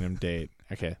you a random date.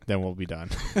 Okay, then we'll be done.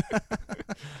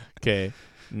 Okay,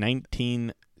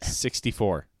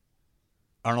 1964.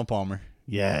 Arnold Palmer.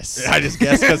 Yes. I just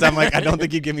guessed because I'm like, I don't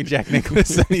think you'd give me Jack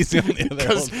Nicklaus. And he's the only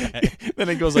other old guy. Then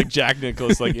it goes like Jack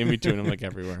Nicklaus, like in between them, like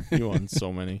everywhere. You won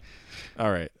so many.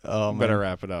 All right. Oh, better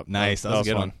wrap it up. Nice. That was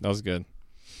a good one. That was good.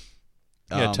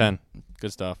 Yeah, 10.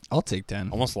 Good stuff. I'll take 10.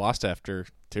 Almost lost after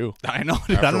 2. I know.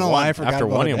 Dude, I don't know why I forgot after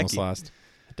about 1, he Hideki. almost lost.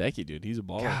 Hideki, dude, he's a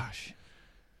baller. Gosh.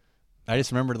 I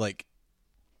just remembered, like,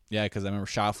 yeah, because I remember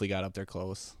Shoffley got up there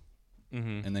close,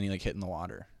 and then he, like, hit in the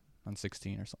water on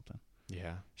 16 or something.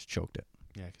 Yeah. Just choked it.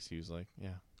 Yeah, because he was like,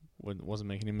 wasn't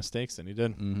making any mistakes, then he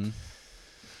did. Mm-hmm.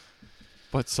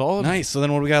 But solid. Nice. So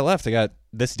then what do we got left? I got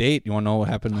this date. You want to know what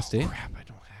happened this date? Crap, I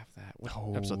don't have that. What,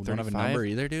 Oh, episode 35? don't have a number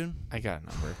either, dude? I got a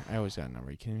number. I always got a number.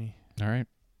 Are you kidding me? All right.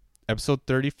 Episode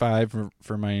 35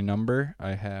 for my number.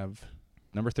 I have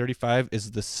number 35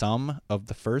 is the sum of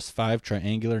the first 5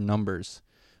 triangular numbers,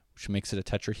 which makes it a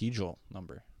tetrahedral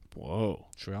number. Whoa.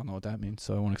 Sure, I don't know what that means,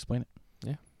 so I won't explain it.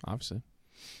 Yeah, obviously.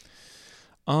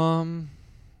 I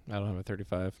don't have a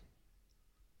 35.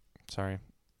 Sorry.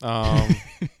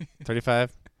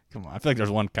 35. Come on, I feel like there's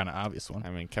one kind of obvious one.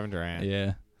 I mean, Kevin Durant.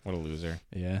 Yeah. What a loser.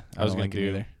 Yeah. I was don't going to like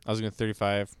it do either. I was going to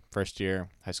 35 first year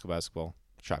high school basketball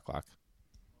shot clock.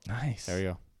 Nice. There you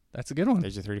go. That's a good one.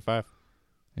 There's your 35.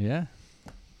 Yeah.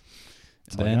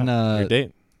 That's all I Then got. Your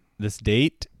date. this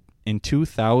date in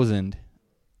 2000,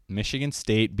 Michigan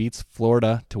State beats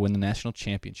Florida to win the national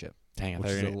championship, Dang, I which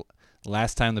thought is you were the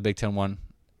last time the Big Ten won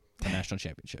the national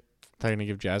championship. going to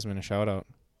give Jasmine a shout out.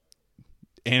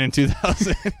 And in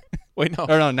 2000, Wait, no.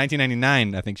 or no,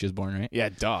 1999, I think she was born, right? Yeah,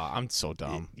 duh. I'm so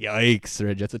dumb. Yikes,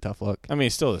 Reg, that's a tough look. I mean,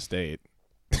 it's still this date.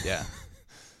 Yeah.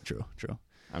 True.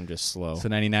 I'm just slow. So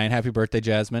 99, happy birthday,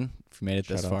 Jasmine. If you made it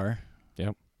this Shout out. far.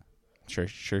 Sure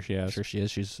she has. Sure she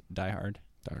is. She's diehard.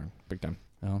 Darn, big time.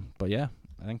 But yeah,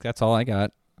 I think that's all I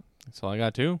got. That's all I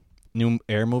got, too. New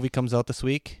Air movie comes out this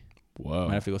week. Whoa.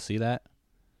 Might have to go see that.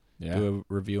 Yeah. Do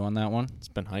a review on that one. It's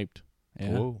been hyped. Yeah.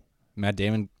 Whoa. Matt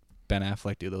Damon, Ben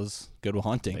Affleck do those Good Will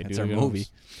Hunting. They That's do our good movie.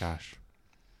 ones. Gosh.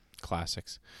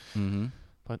 Classics. Mm-hmm.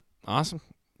 But awesome.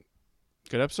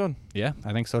 Good episode. Yeah,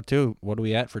 I think so too. What are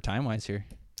we at for time wise here?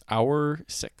 Hour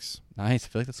 6. Nice. I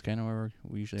feel like that's kind of where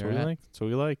we usually That's are what we at. like. That's what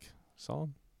we like.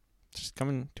 Solid. It's just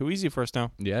coming too easy for us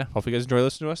now. Yeah. Hope you guys enjoy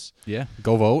listening to us. Yeah.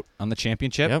 Go vote on the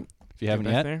championship. Yep. If you haven't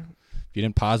Get back yet. there. If you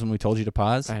didn't pause when we told you to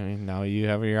pause. I mean, now you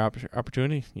have your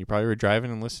opportunity. You probably were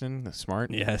driving and listening. That's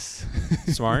smart. Yes.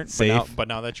 Smart. Safe. But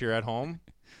now that you're at home,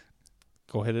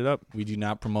 go hit it up. We do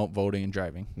not promote voting and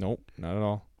driving. Nope, not at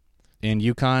all. And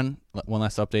UConn, one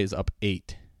last update, is up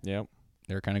 8. Yep.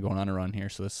 They're kind of going on a run here,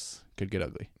 so this could get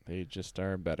ugly. They just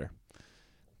are better.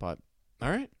 But, all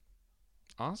right.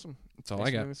 Awesome. That's all Thanks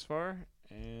I for got. getting this far,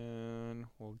 and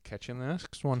we'll catch you in the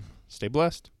next one. Stay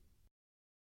blessed.